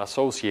course, are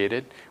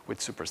associated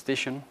with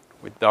superstition,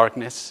 with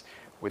darkness,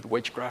 with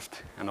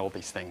witchcraft, and all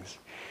these things.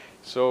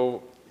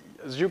 So,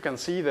 as you can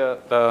see,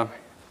 the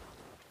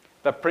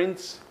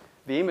prints,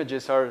 the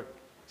images are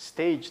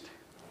staged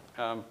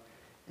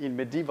in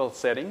medieval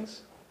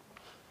settings,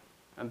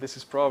 and this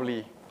is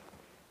probably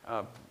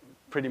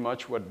pretty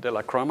much what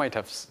Delacroix might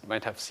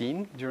have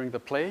seen during the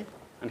play,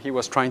 and he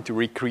was trying to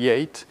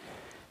recreate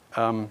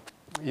in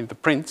the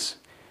prints.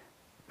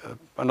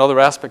 Another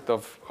aspect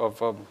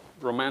of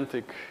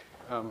romantic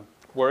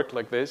work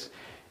like this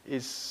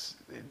is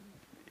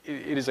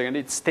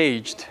it's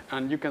staged,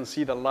 and you can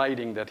see the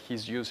lighting that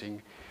he's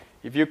using.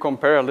 If you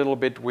compare a little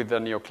bit with the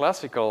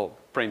neoclassical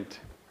print,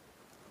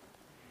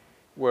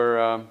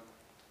 where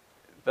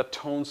the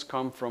tones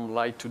come from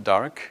light to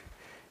dark,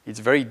 it's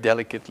very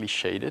delicately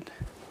shaded.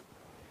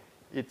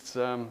 It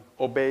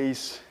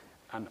obeys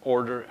an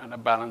order and a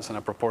balance and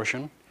a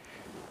proportion.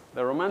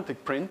 The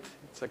romantic print,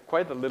 it's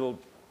quite a little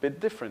bit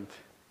different.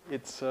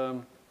 It's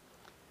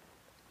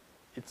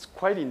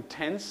quite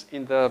intense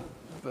in the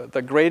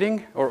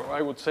grading, or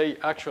I would say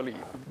actually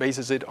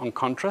bases it on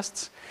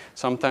contrasts,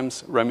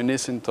 sometimes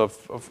reminiscent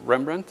of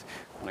Rembrandt.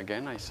 And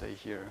again, I say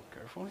here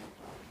carefully.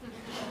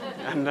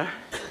 And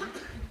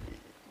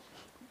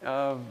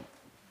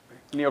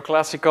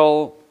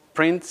neoclassical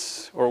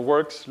prints or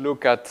works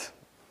look at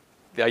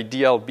the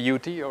ideal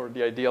beauty or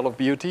the ideal of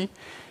beauty.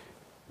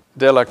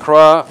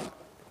 Delacroix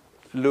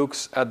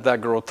looks at the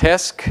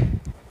grotesque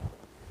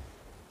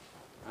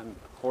and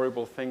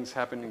horrible things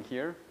happening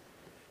here.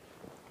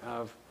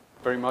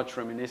 Very much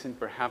reminiscent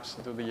perhaps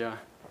to the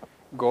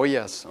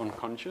Goya's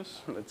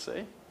unconscious, let's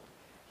say.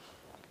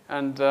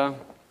 And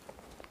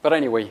but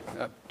anyway,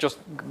 just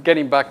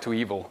getting back to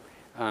evil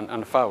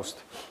and Faust.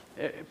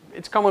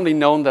 It's commonly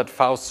known that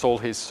Faust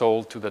sold his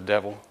soul to the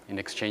devil in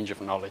exchange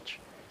of knowledge.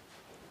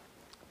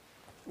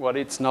 What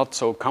it's not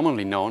so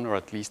commonly known, or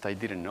at least I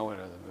didn't know it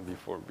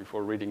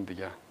before reading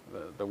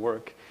the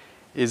work,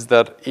 is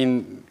that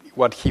in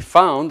what he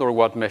found, or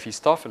what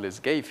Mephistopheles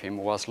gave him,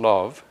 was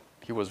love.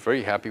 He was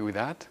very happy with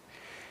that.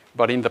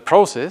 But in the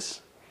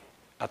process,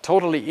 a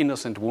totally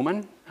innocent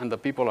woman and the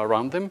people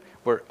around them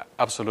were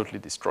absolutely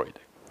destroyed.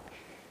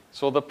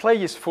 So the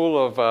play is full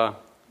of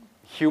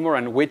humor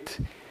and wit,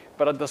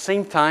 but at the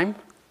same time,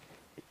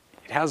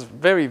 it has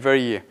very,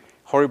 very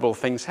horrible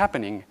things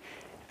happening.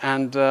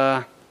 And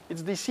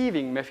it's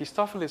deceiving.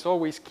 Mephistopheles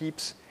always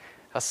keeps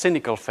a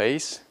cynical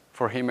face.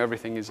 For him,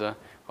 everything is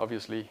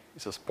obviously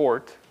a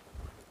sport.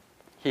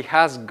 He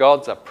has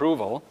God's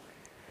approval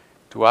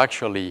to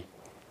actually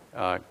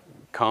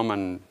come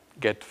and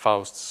get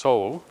Faust's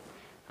soul,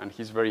 and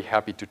he's very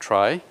happy to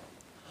try,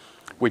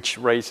 which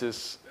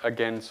raises,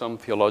 again, some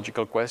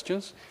theological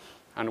questions.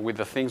 And with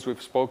the things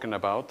we've spoken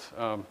about,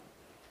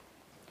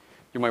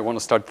 you might want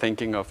to start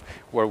thinking of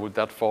where would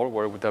that fall,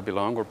 where would that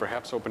belong, or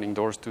perhaps opening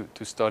doors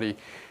to study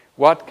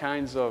what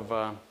kinds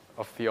of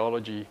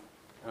theology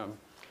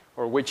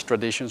or which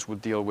traditions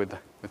would deal with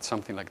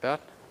something like that.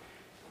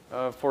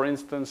 For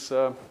instance,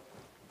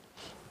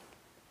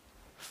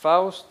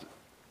 Faust,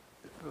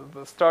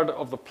 the start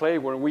of the play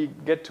where we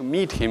get to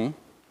meet him,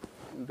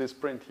 in this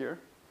print here,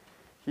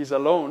 he's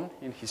alone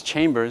in his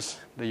chambers,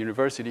 the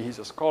university, he's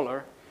a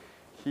scholar.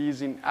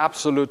 He's in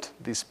absolute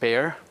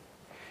despair.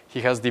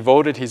 He has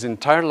devoted his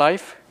entire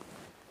life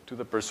to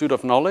the pursuit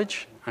of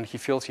knowledge, and he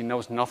feels he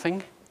knows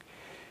nothing.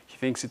 He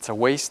thinks it's a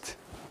waste.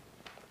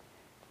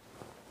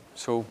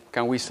 So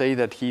can we say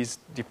that he's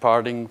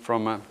departing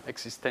from an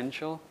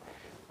existential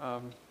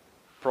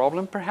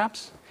problem,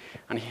 perhaps?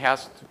 And he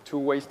has two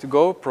ways to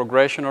go,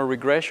 progression or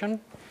regression.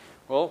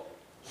 Well,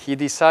 he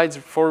decides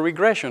for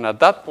regression. At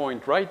that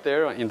point, right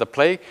there in the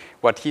play,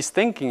 what he's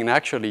thinking and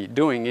actually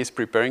doing is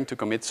preparing to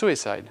commit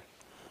suicide.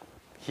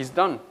 He's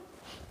done.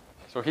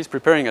 So he's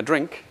preparing a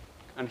drink,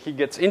 and he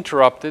gets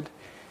interrupted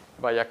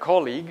by a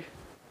colleague,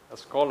 a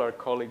scholar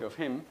colleague of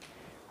him,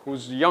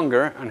 who's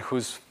younger and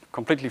who's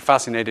completely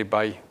fascinated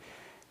by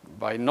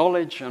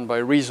knowledge and by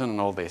reason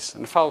and all this.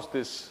 And Faust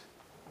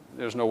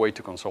there's no way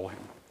to console him.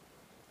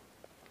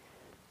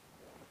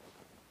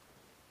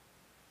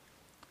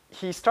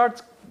 He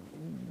starts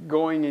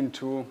going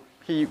into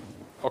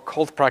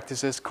occult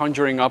practices,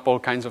 conjuring up all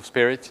kinds of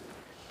spirits.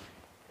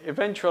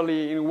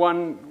 Eventually, in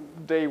one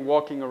day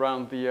walking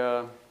around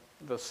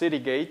the city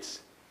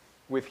gates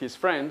with his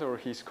friend or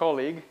his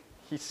colleague,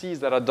 he sees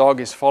that a dog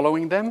is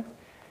following them.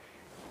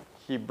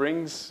 He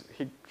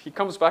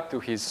comes back to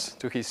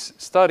his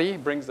study,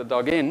 brings the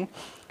dog in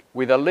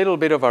with a little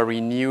bit of a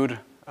renewed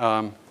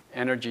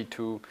energy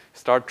to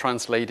start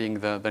translating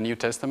the New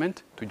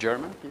Testament to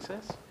German, he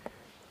says.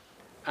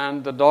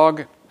 And the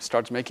dog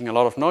starts making a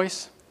lot of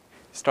noise,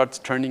 starts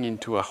turning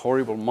into a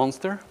horrible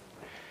monster,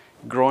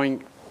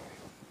 growing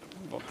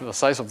to the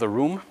size of the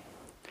room,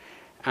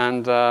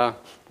 and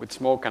with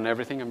smoke and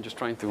everything. I'm just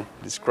trying to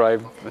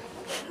describe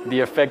the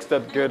effects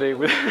that Goethe,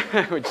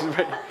 which is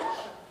very...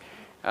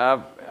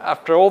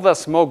 after all the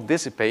smoke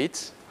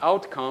dissipates,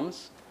 out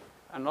comes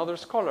another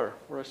scholar,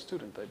 or a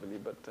student, I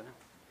believe.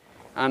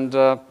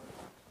 And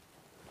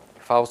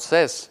Faust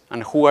says,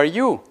 "And who are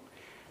you?"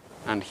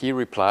 And he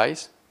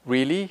replies,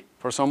 "Really,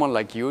 for someone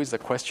like you, is the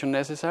question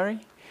necessary?"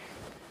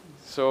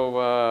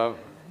 So,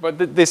 but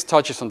this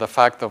touches on the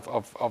fact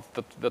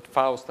that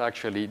Faust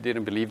actually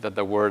didn't believe that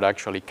the word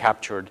actually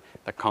captured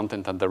the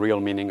content and the real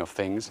meaning of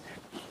things.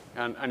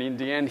 And in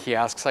the end, he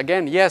asks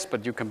again, "Yes,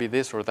 but you can be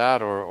this or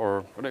that,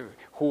 or whatever.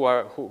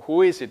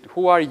 Who is it?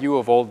 Who are you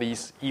of all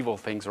these evil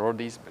things or all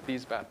these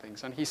bad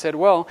things?" And he said,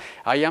 "Well,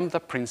 I am the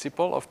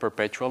principle of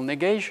perpetual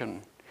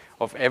negation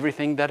of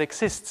everything that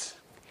exists."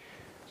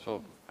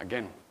 So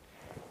again,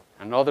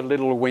 another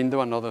little window,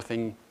 another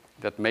thing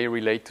that may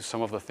relate to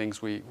some of the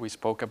things we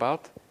spoke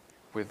about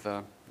with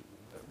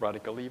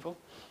radical evil.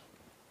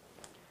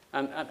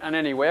 And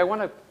anyway, I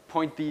want to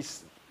point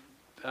these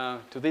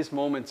to these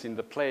moments in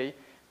the play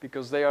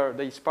because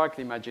they spark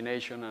the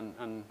imagination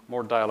and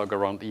more dialogue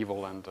around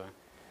evil. And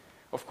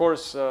of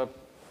course,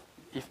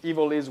 if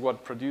evil is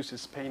what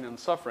produces pain and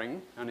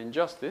suffering and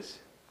injustice,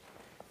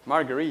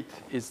 Marguerite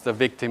is the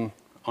victim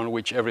on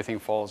which everything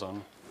falls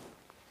on.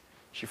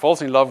 She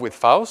falls in love with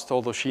Faust,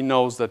 although she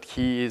knows that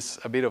he is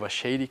a bit of a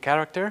shady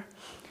character,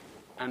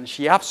 and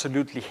she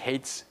absolutely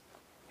hates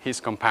his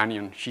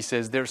companion. She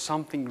says, "There's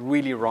something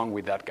really wrong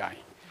with that guy."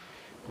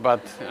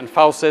 And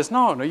Faust says,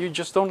 no, you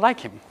just don't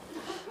like him.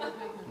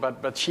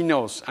 But she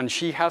knows, and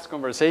she has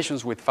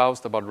conversations with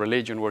Faust about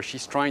religion where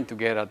she's trying to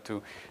get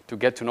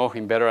to know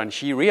him better, and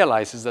she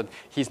realizes that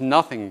he's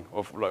nothing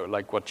of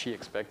like what she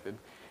expected,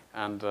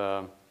 and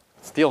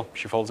still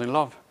she falls in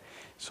love.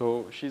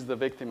 So she's the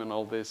victim in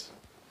all this.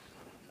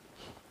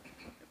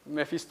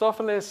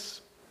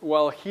 Mephistopheles,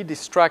 while he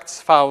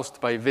distracts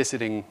Faust by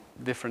visiting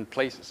different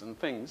places and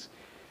things,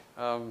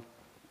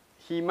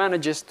 he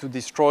manages to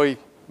destroy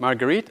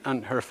Marguerite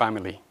and her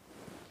family.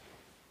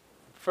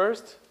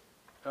 First,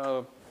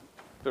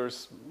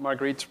 there's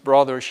Marguerite's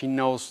brother. She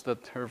knows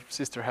that her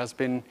sister has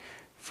been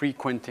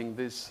frequenting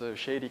this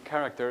shady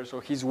character, so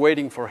he's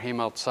waiting for him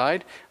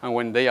outside, and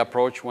when they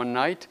approach one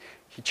night,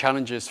 he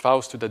challenges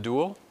Faust to the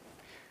duel,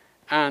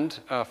 and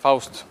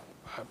Faust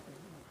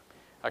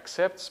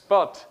accepts,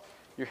 but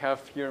you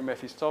have here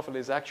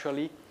Mephistopheles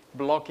actually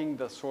blocking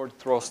the sword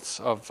thrusts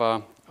of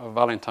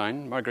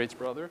Valentine, Marguerite's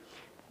brother,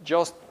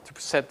 just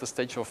to set the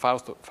stage so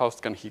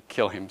Faust can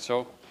kill him.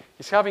 So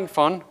he's having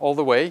fun all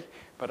the way,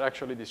 but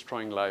actually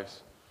destroying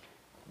lives.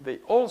 They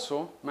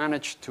also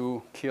managed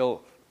to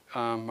kill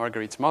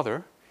Marguerite's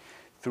mother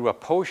through a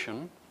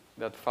potion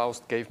that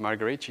Faust gave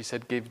Marguerite. She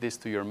said, "Give this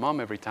to your mom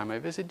every time I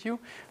visit you,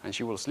 and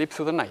she will sleep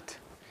through the night."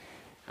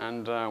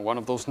 And one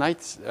of those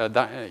nights,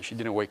 she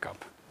didn't wake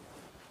up.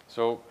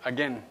 So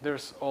again,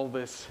 there's all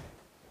this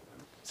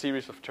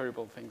series of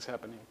terrible things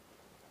happening.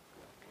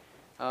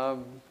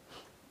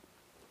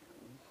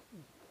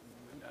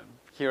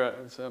 Here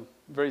is a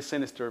very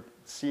sinister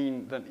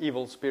scene, an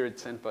evil spirit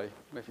sent by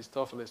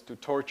Mephistopheles to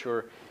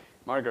torture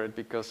Margaret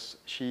because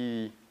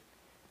she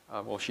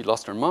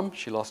lost her mom,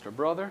 she lost her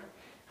brother,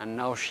 and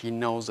now she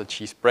knows that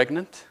she's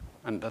pregnant,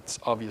 and that's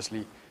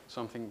obviously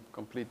something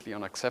completely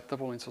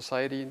unacceptable in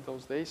society in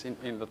those days,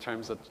 in the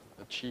terms that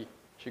she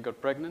got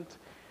pregnant.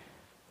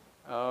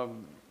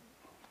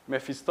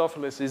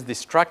 Mephistopheles is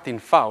distracting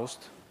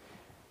Faust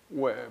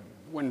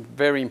when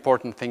very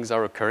important things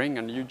are occurring,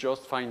 and you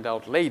just find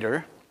out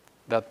later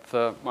that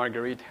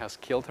Marguerite has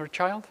killed her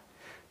child,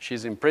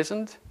 she's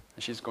imprisoned,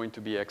 and she's going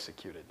to be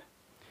executed.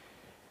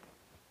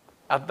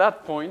 At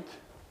that point,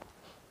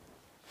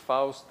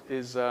 Faust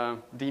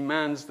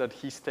demands that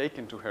he's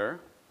taken to her,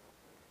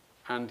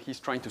 and he's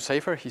trying to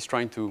save her, he's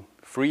trying to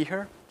free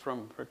her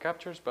from her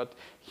captors, but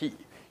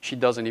she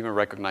doesn't even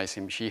recognize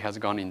him. She has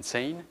gone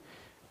insane.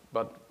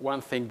 But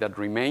one thing that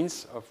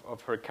remains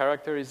of her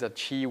character is that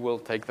she will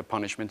take the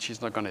punishment. She's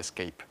not going to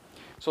escape.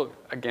 So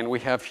again, we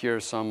have here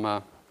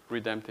some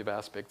redemptive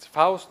aspects.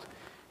 Faust,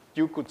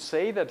 you could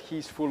say that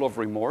he's full of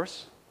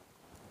remorse.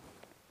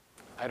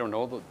 I don't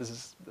know. This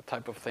is the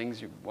type of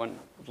things one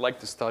would like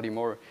to study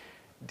more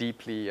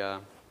deeply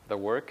the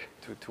work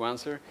to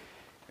answer.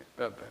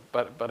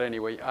 But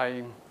anyway,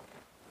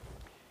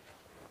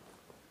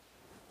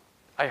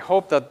 I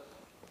hope that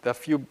the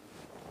few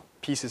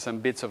pieces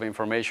and bits of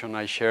information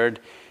I shared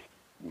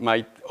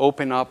might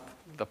open up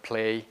the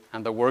play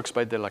and the works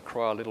by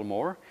Delacroix a little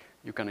more.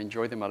 You can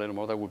enjoy them a little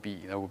more. That would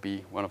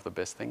be one of the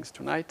best things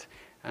tonight.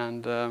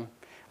 And I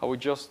would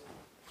just,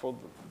 for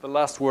the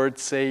last word,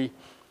 say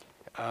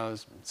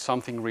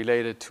something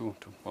related to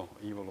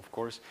evil, of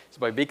course. It's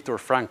by Viktor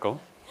Frankl.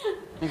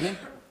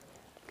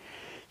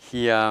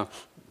 He,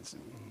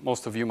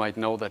 most of you might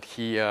know that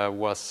he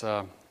was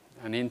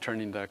an intern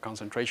in the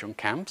concentration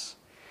camps.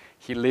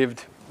 He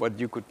lived what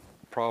you could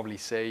probably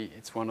say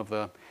it's one of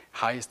the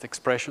highest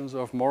expressions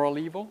of moral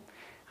evil.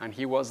 And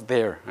he was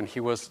there, and he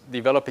was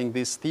developing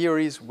these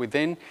theories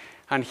within.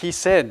 And he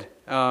said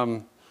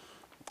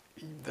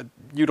that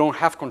you don't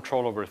have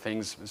control over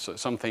things,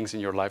 some things in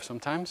your life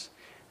sometimes.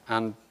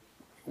 And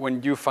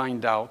when you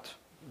find out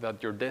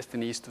that your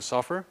destiny is to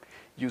suffer,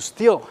 you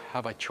still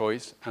have a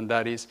choice, and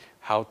that is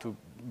how to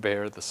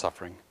bear the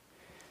suffering.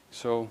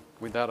 So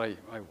with that, I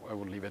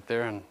will leave it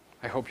there, and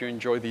I hope you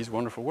enjoy these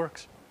wonderful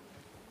works.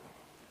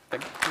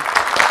 Thank you. I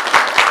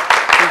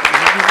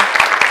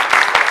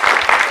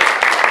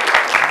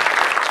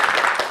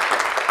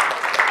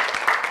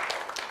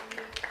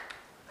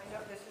know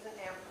this isn't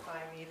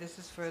amplifying me. This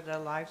is for the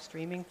live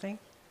streaming thing, in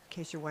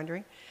case you're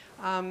wondering.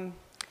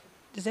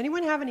 Does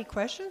anyone have any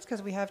questions?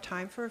 Because we have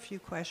time for a few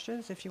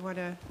questions. If you want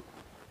to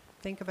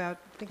think about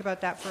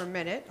that for a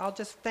minute. I'll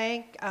just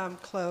thank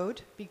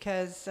Claude,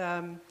 because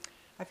I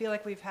feel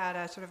like we've had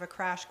a sort of a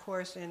crash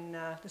course in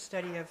the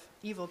study of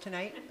evil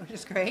tonight, which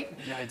is great.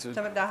 Yeah,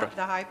 some of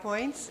the high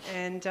points,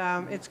 and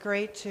it's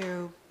great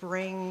to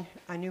bring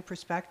a new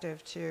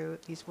perspective to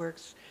these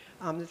works.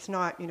 It's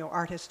not,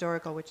 art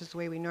historical, which is the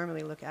way we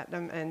normally look at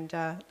them, and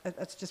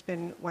it's just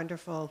been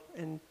wonderful,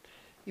 and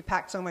you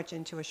packed so much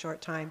into a short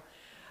time.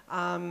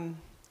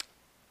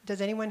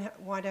 Does anyone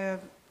want to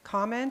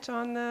comment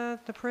on the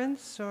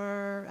prints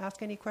or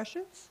ask any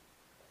questions?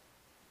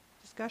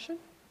 Discussion?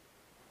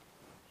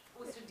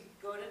 So did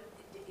Goethe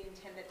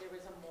intend that there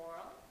was a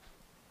moral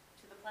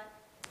to the play?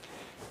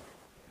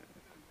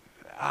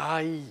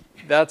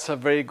 That's a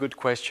very good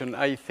question.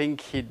 I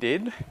think he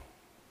did.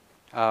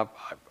 I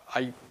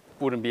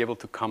wouldn't be able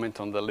to comment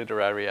on the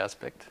literary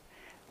aspect,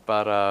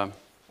 but I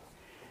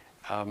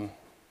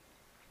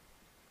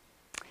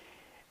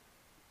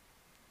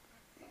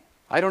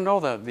don't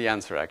know the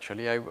answer,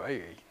 actually.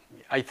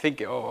 I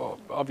think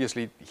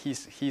obviously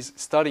he's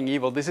studying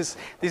evil. This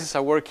is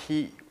a work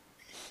he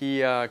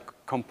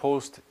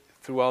composed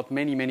throughout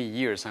many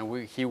years,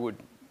 and he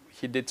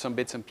did some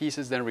bits and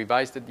pieces, then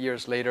revised it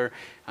years later,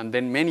 and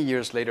then many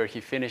years later he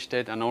finished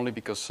it, and only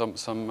because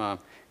some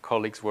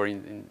colleagues were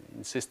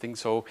insisting.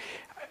 So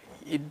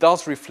it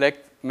does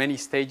reflect many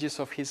stages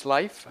of his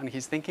life and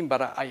his thinking,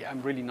 but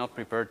I'm really not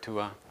prepared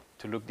to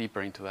look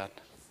deeper into that.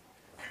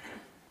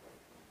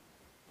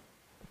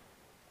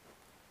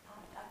 I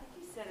think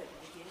you said at the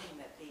beginning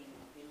that the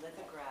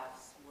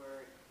lithographs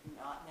were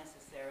not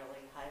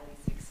necessarily highly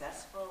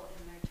successful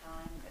in their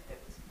time, that there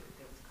was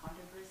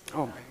controversy.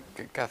 Oh,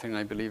 Catherine,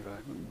 I believe,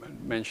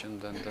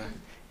 mentioned, and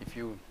if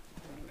you...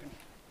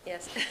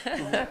 Yes.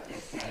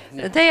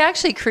 They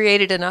actually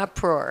created an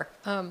uproar.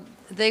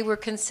 They were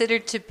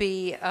considered to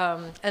be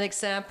an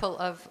example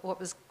of what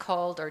was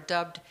called or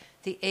dubbed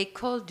the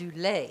École du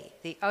Laid,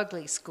 the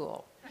ugly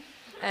school.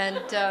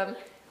 And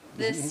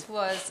this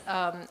was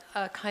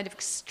a kind of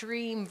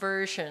extreme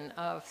version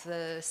of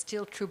the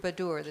style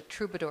troubadour, the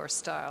troubadour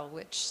style,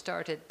 which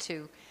started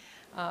to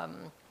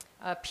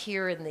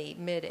appear in the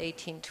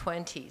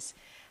mid-1820s.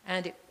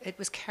 And it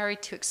was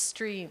carried to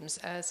extremes.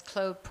 As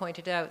Claude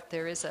pointed out,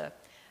 there is a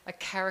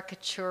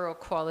caricatural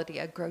quality,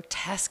 a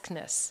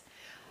grotesqueness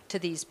to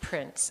these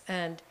prints.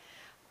 And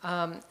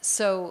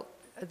so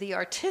the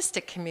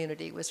artistic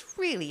community was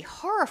really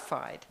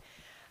horrified.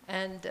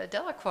 And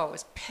Delacroix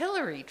was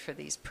pilloried for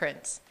these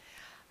prints.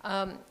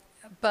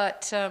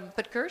 But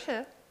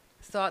Goethe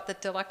thought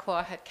that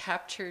Delacroix had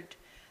captured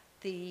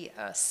the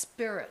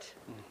spirit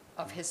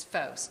of his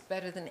Faust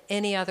better than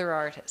any other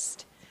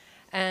artist.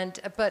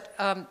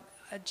 But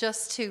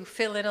just to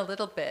fill in a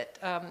little bit,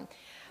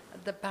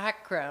 the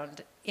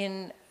background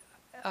in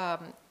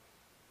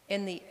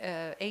the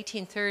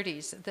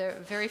 1830s, there were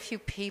very few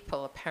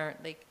people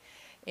apparently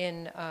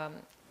in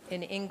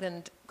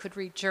England could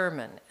read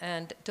German,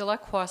 and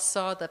Delacroix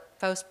saw the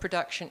Faust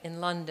production in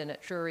London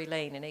at Drury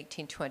Lane in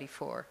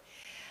 1824.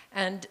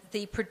 And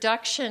the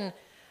production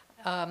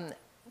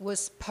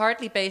was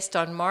partly based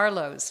on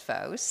Marlowe's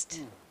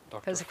Faust,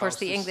 because of course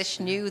the English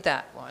knew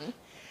that one,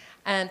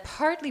 and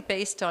partly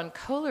based on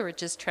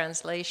Coleridge's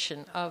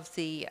translation of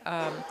the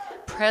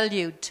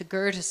prelude to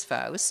Goethe's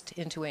Faust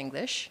into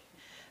English.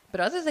 But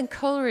other than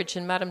Coleridge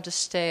and Madame de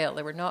Stael,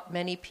 there were not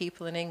many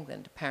people in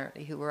England,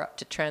 apparently, who were up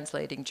to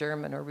translating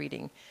German or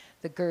reading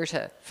the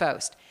Goethe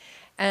Faust.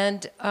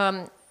 And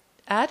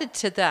added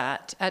to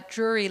that, at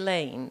Drury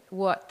Lane,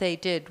 what they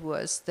did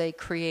was they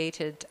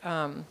created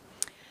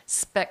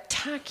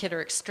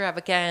spectacular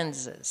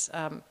extravaganzas.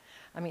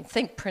 I mean,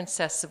 think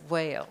Princess of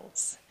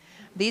Wales.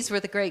 These were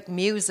the great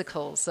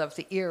musicals of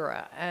the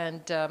era,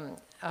 and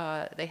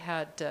they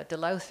had de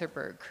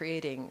Loutherbourg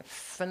creating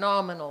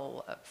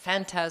phenomenal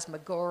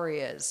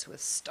phantasmagorias with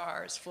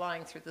stars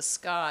flying through the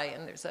sky.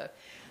 And there's a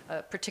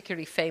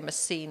particularly famous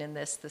scene in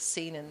this, the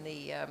scene in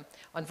the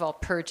on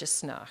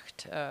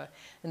Walpurgisnacht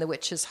in the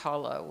Witch's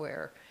Hollow,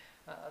 where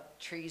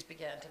trees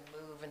began to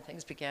move and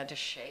things began to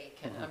shake.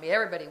 And I mean,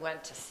 everybody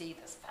went to see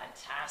this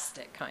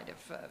fantastic kind of,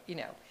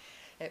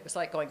 it was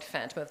like going to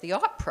Phantom of the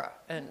Opera,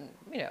 and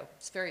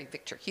it's very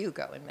Victor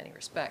Hugo in many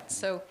respects.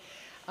 So,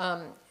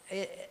 and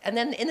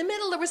then in the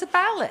middle there was a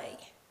ballet.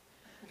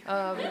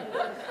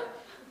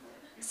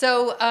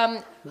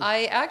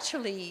 I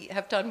actually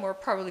have done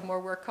probably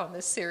more work on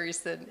this series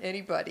than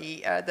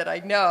anybody that I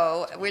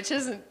know, which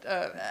has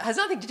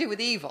nothing to do with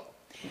evil,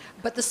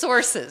 but the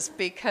sources.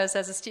 Because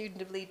as a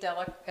student of Lee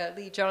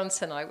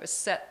Johnson, I was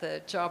set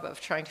the job of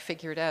trying to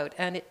figure it out,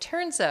 and it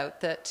turns out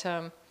that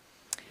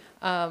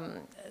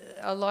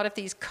a lot of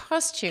these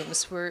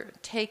costumes were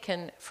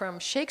taken from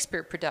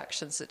Shakespeare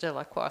productions that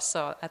Delacroix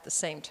saw at the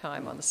same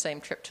time on the same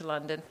trip to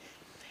London,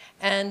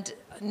 and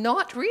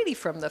not really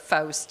from the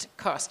Faust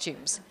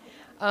costumes.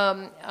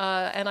 And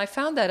I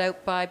found that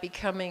out by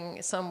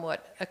becoming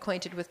somewhat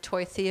acquainted with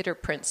toy theater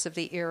prints of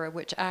the era,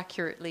 which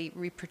accurately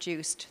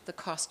reproduced the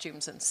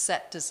costumes and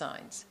set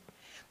designs.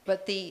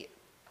 But the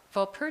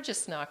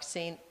Walpurgisnacht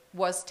scene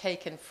was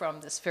taken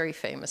from this very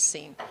famous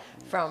scene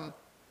from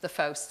the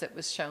Faust that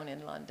was shown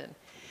in London.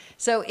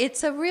 So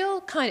it's a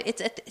real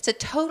it's a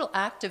total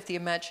act of the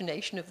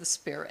imagination of the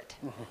spirit.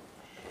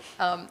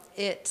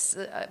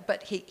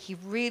 But he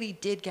really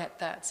did get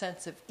that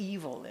sense of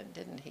evil in,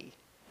 didn't he?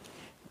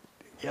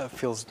 Yeah, it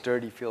feels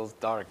dirty, feels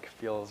dark,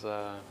 feels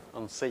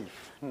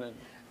unsafe.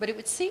 But it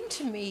would seem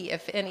to me,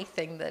 if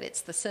anything, that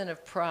it's the sin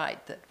of pride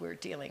that we're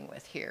dealing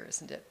with here,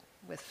 isn't it,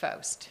 with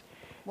Faust?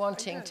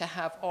 Wanting to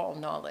have all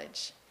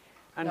knowledge,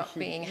 and not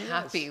being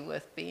happy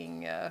with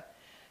being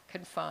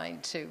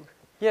confined to...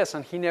 Yes,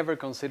 and he never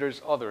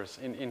considers others.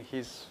 In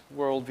his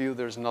worldview,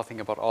 there's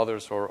nothing about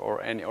others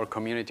or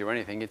community or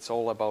anything. It's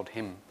all about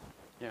him.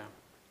 Yeah.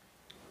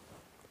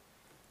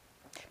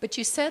 But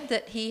you said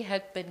that he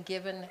had been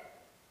given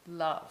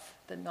love,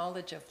 the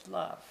knowledge of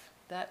love.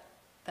 That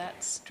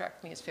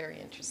struck me as very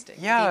interesting.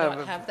 Yeah. Did he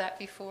not have that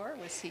before?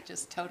 Was he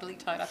just totally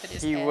tied up in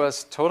his head? He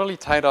was totally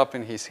tied up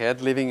in his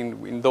head, living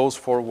in those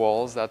four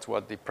walls. That's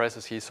what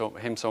depresses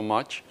him so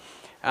much.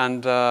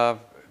 And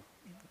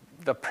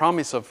the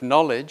promise of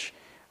knowledge,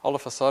 all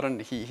of a sudden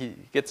he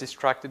gets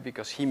distracted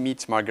because he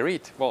meets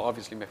Marguerite. Well,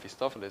 obviously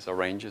Mephistopheles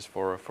arranges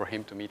for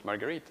him to meet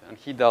Marguerite, and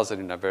he does it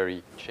in a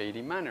very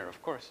shady manner,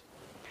 of course.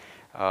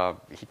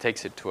 He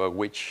takes it to a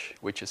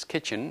witch's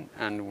kitchen,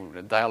 and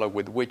a dialogue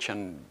with witch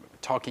and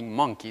talking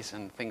monkeys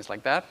and things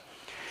like that.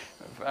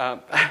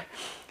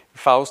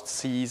 Faust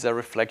sees a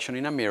reflection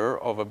in a mirror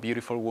of a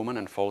beautiful woman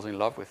and falls in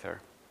love with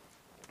her.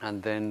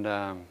 And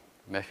then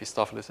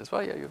Mephistopheles says,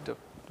 well, yeah,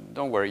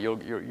 don't worry,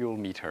 you'll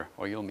meet her,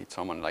 or you'll meet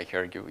someone like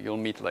her. You'll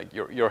meet like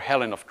your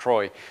Helen of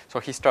Troy. So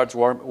he starts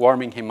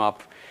warming him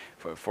up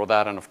for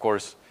that, and of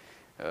course,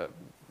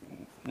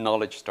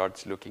 knowledge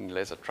starts looking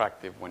less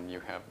attractive when you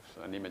have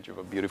an image of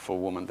a beautiful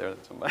woman there.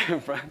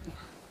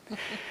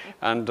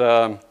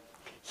 And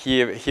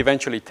he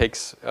eventually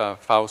takes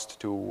Faust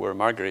to where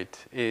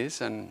Marguerite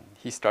is, and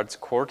he starts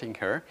courting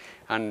her.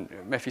 And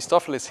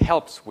Mephistopheles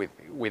helps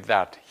with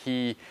that.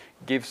 He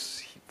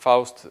gives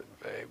Faust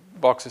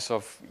boxes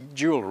of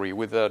jewelry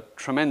with a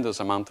tremendous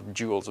amount of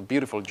jewels,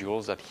 beautiful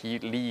jewels that he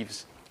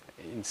leaves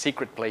in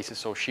secret places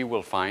so she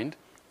will find.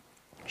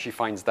 She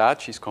finds that.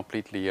 She's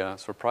completely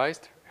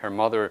surprised. Her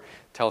mother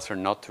tells her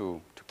not to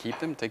keep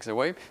them, takes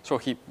away. So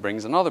he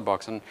brings another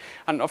box. And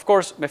of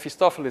course,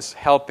 Mephistopheles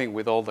helping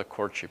with all the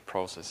courtship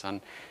process.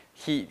 And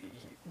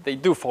they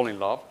do fall in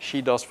love.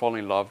 She does fall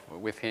in love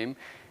with him,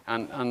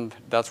 and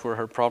that's where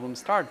her problems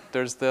start.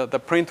 There's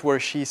the print where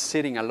she's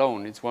sitting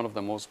alone. It's one of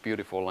the most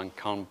beautiful and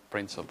calm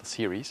prints of the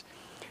series.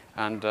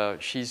 And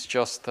she's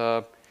just,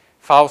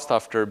 Faust,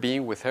 after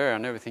being with her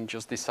and everything,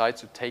 just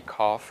decides to take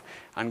off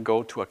and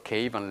go to a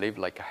cave and live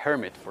like a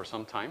hermit for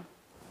some time.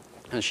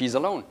 And she's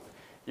alone.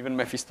 Even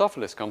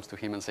Mephistopheles comes to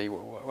him and says,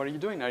 what are you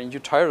doing? Aren't you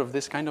tired of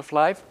this kind of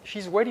life?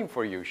 She's waiting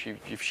for you.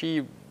 If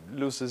she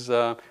loses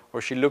or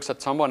she looks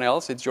at someone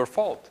else, it's your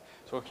fault.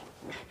 So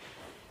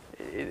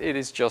it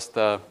is just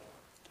an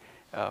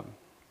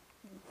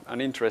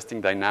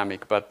interesting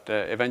dynamic. But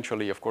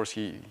eventually, of course,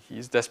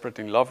 he's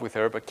desperately in love with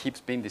her, but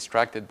keeps being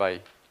distracted by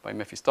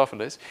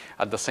Mephistopheles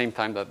at the same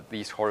time that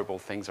these horrible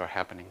things are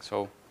happening.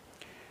 So,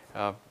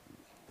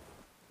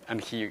 and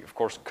he, of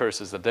course,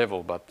 curses the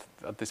devil, but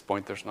at this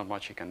point, there's not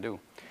much he can do.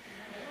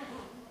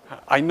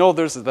 I know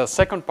there's the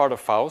second part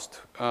of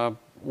Faust,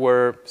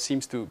 where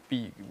seems to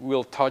be,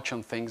 we'll touch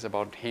on things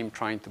about him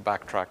trying to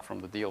backtrack from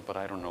the deal, but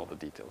I don't know the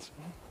details.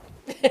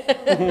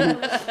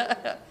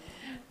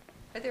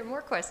 Are there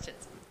more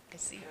questions? I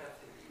see. You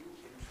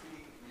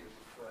intrigued me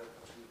referred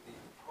to the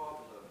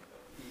problem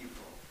of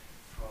evil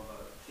from a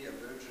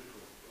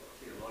theological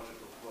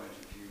point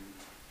of view.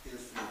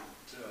 Isn't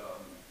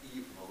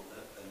evil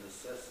a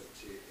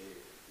necessity, a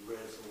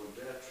raison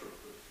d'etre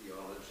for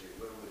theology?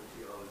 Where would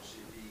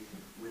theology be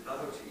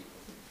without evil?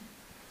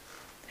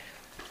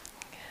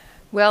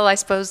 Well, I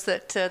suppose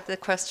that the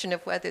question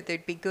of whether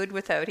there'd be good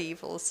without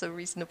evil is a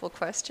reasonable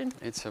question.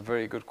 It's a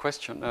very good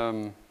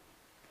question.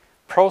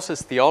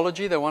 Process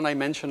theology, the one I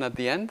mentioned at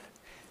the end,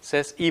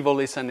 says evil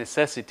is a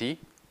necessity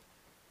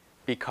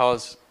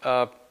because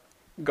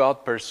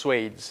God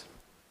persuades.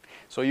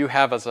 So you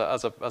have, as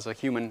a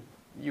human,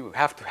 you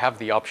have to have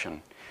the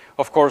option.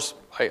 Of course,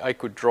 I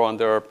could draw on,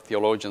 there are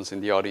theologians in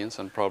the audience,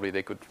 and probably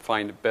they could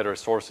find better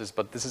sources,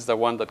 but this is the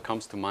one that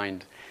comes to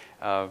mind.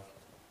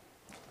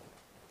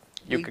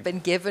 You've been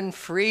given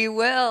free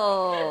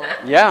will.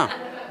 Yeah,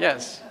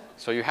 yes.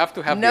 So you have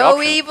to have the no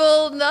option.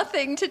 evil,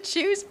 nothing to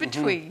choose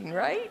between,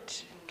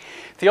 right?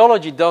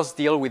 Theology does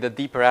deal with the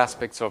deeper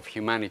aspects of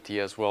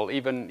humanity as well,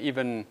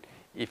 even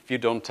if you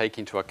don't take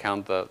into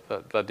account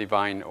the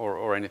divine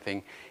or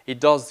anything. It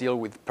does deal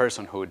with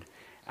personhood.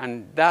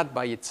 And that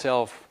by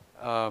itself,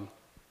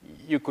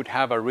 you could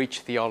have a rich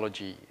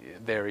theology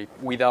there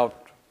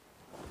without,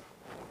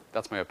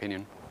 that's my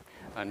opinion.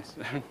 And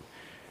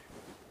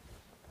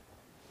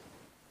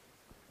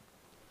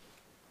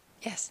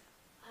yes.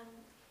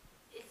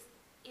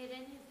 In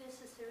any of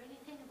this, is there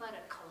anything about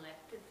a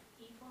collective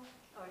evil,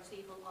 or is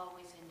evil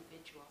always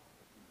individual?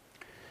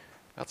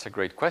 That's a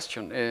great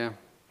question.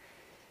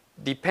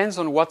 Depends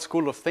on what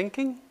school of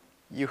thinking,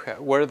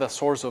 where the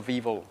source of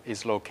evil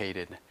is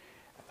located.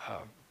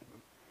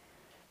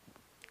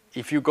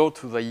 If you go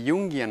to the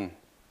Jungian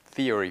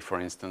theory,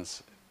 for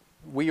instance,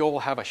 we all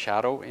have a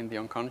shadow in the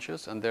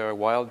unconscious, and there are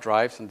wild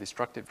drives and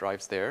destructive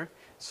drives there.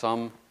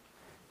 Some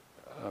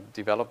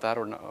develop that,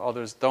 or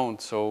others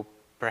don't. So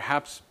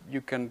perhaps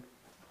you can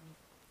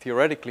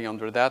theoretically,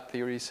 under that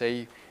theory,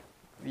 say,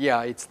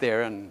 yeah, it's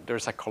there, and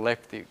there's a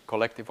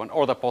collective one,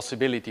 or the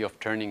possibility of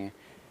turning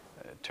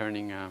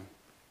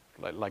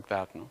like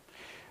that. No?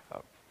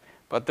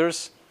 But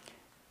there's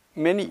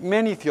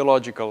many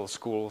theological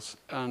schools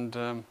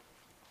and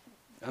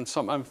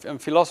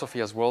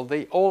philosophy as well.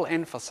 They all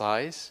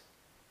emphasize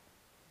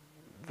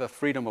the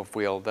freedom of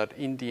will. That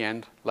in the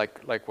end,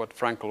 like what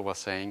Frankl was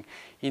saying,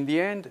 in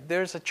the end,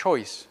 there's a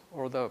choice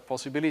or the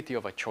possibility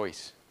of a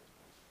choice.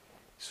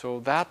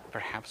 So that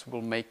perhaps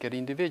will make it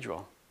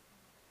individual.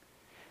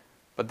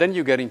 But then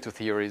you get into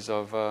theories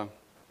of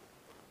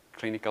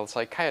clinical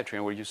psychiatry,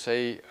 where you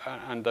say,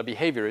 and the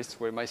behaviorists,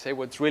 where you might say,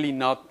 well, it's really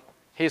not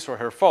his or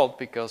her fault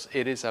because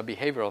it is a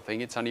behavioral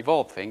thing, it's an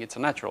evolved thing, it's a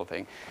natural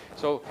thing.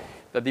 So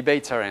the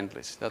debates are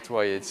endless. That's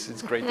why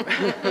it's great.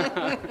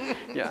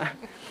 Yeah.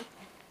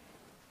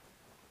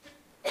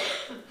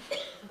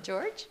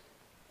 George?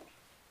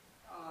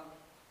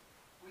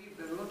 We've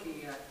been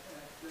looking at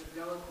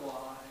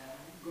Delacroix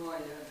and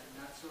Goethe and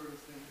that sort of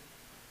thing.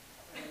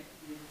 And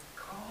the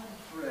common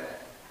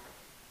thread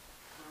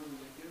from the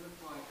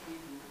identified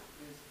evil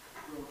is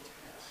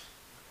grotesque,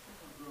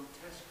 or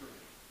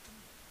grotesquerie.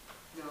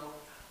 Now,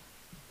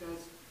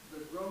 does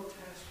the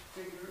grotesque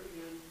figure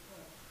in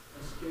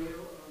a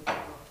scale of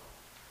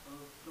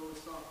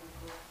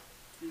philosophical,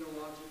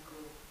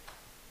 theological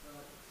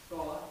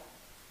thought,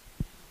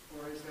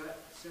 or is that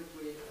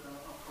simply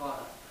a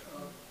product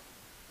of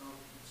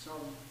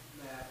some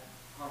mad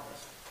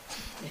harvest?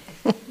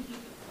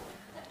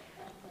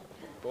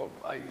 Well,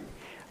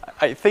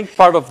 I think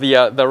part of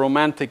the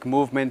Romantic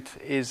movement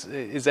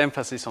is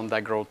emphasis on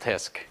that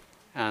grotesque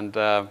and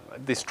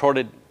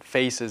distorted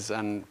faces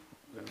and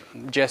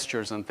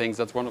gestures and things.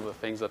 That's one of the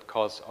things that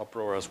cause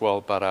uproar as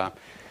well. But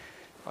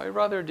I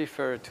rather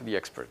defer to the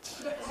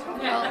experts.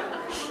 Well,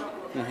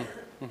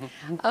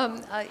 How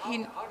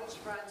does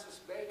Francis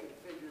Bacon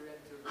figure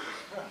into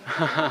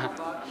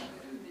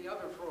the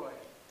other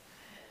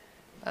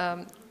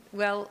Freud?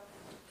 well,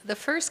 the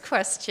first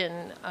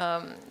question,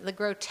 the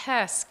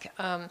grotesque,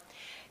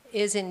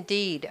 is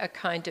indeed a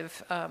kind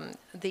of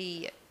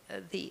the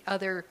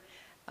other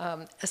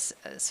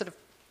sort of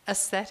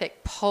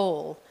aesthetic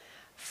pole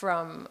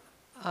from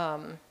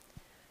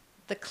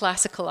the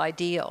classical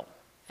ideal.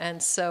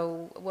 And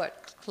so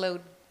what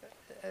Claude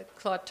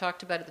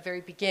talked about at the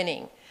very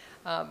beginning,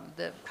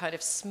 the kind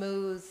of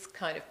smooth,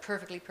 kind of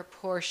perfectly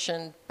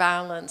proportioned,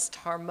 balanced,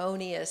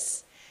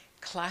 harmonious,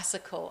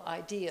 classical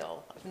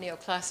ideal of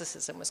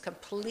neoclassicism was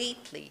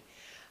completely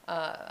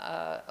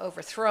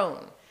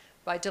overthrown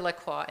by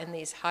Delacroix in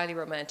these highly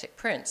romantic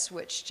prints,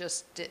 which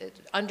just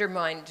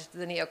undermined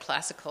the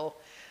neoclassical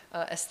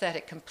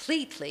aesthetic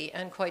completely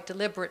and quite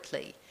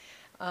deliberately.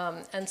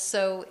 And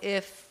so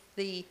if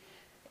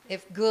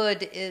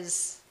good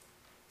is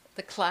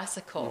the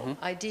classical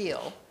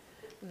ideal,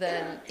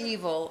 then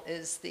evil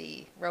is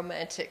the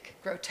romantic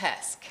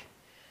grotesque.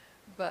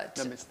 But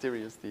the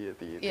mysterious, the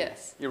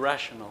yes.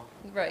 irrational.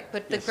 Right,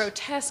 but Yes. the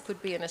grotesque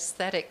would be an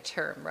aesthetic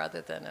term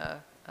rather than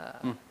a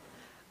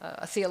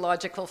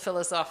theological,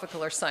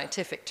 philosophical, or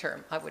scientific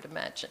term, I would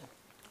imagine.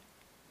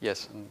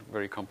 Yes, and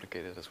very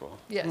complicated as well.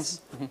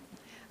 Yes.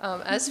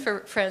 As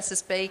for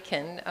Francis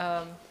Bacon,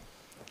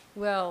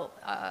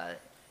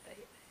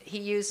 he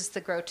uses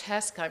the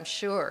grotesque, I'm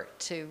sure,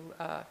 to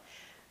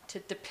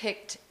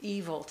depict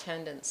evil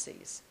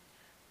tendencies.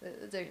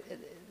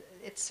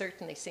 It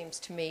certainly seems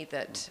to me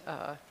that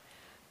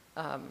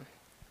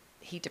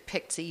he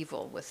depicts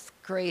evil with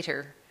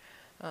greater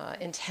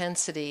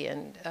intensity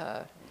and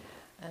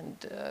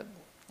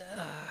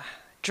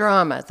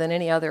drama than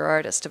any other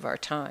artist of our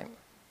time.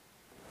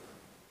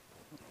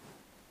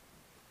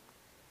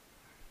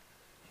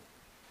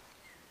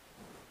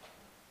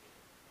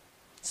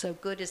 So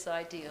good is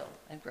ideal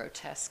and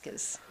grotesque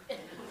is...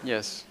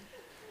 Yes.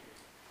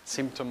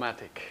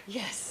 Symptomatic.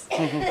 Yes.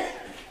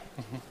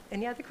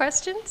 Any other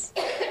questions?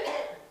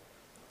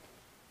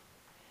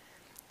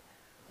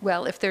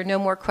 Well, if there are no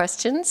more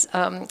questions,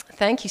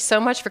 thank you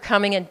so much for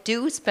coming, and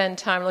do spend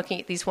time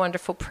looking at these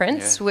wonderful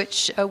prints, Yes.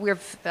 which we're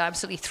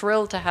absolutely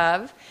thrilled to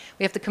have.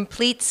 We have the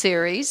complete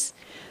series,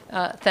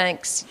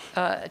 thanks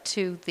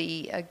to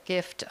the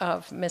gift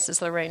of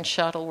Mrs. Lorraine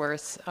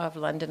Shuttleworth of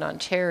London,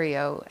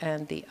 Ontario,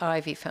 and the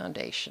Ivy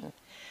Foundation.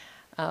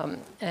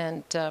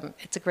 It's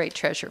a great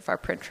treasure of our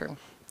print room.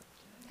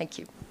 Thank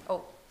you.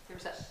 Oh,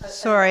 there's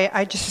Sorry,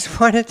 I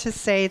just wanted to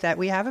say that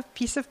we have a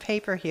piece of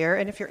paper here,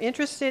 and if you're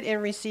interested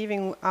in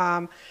receiving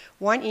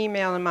one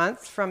email a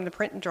month from the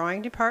print and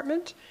drawing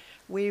department,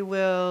 we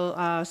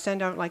will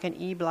send out like an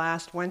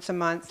e-blast once a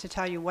month to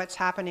tell you what's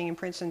happening in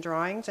prints and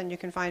drawings, and you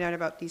can find out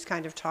about these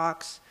kind of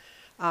talks.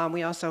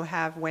 We also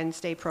have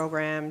Wednesday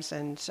programs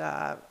and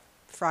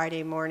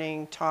Friday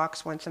morning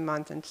talks once a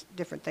month and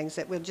different things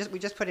that we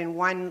just put in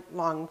one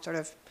long sort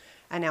of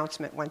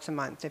announcement once a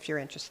month if you're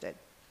interested.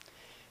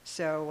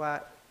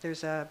 So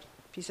there's a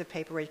piece of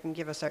paper where you can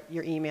give us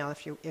your email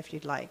if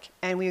you'd like.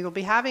 And we will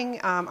be having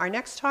our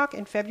next talk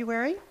in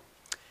February.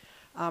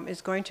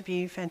 Is going to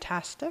be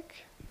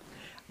fantastic.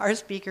 Our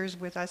speakers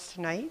with us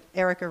tonight,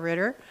 Erica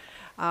Ritter,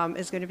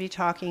 is going to be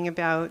talking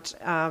about,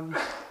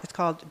 it's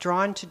called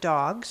Drawn to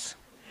Dogs.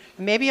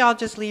 Maybe I'll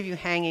just leave you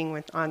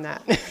hanging on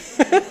that.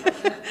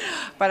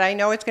 But I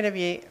know it's going to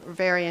be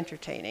very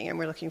entertaining, and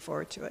we're looking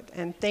forward to it.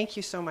 And thank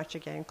you so much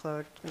again,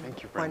 Claude.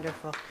 Thank you, Brenda.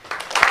 Wonderful.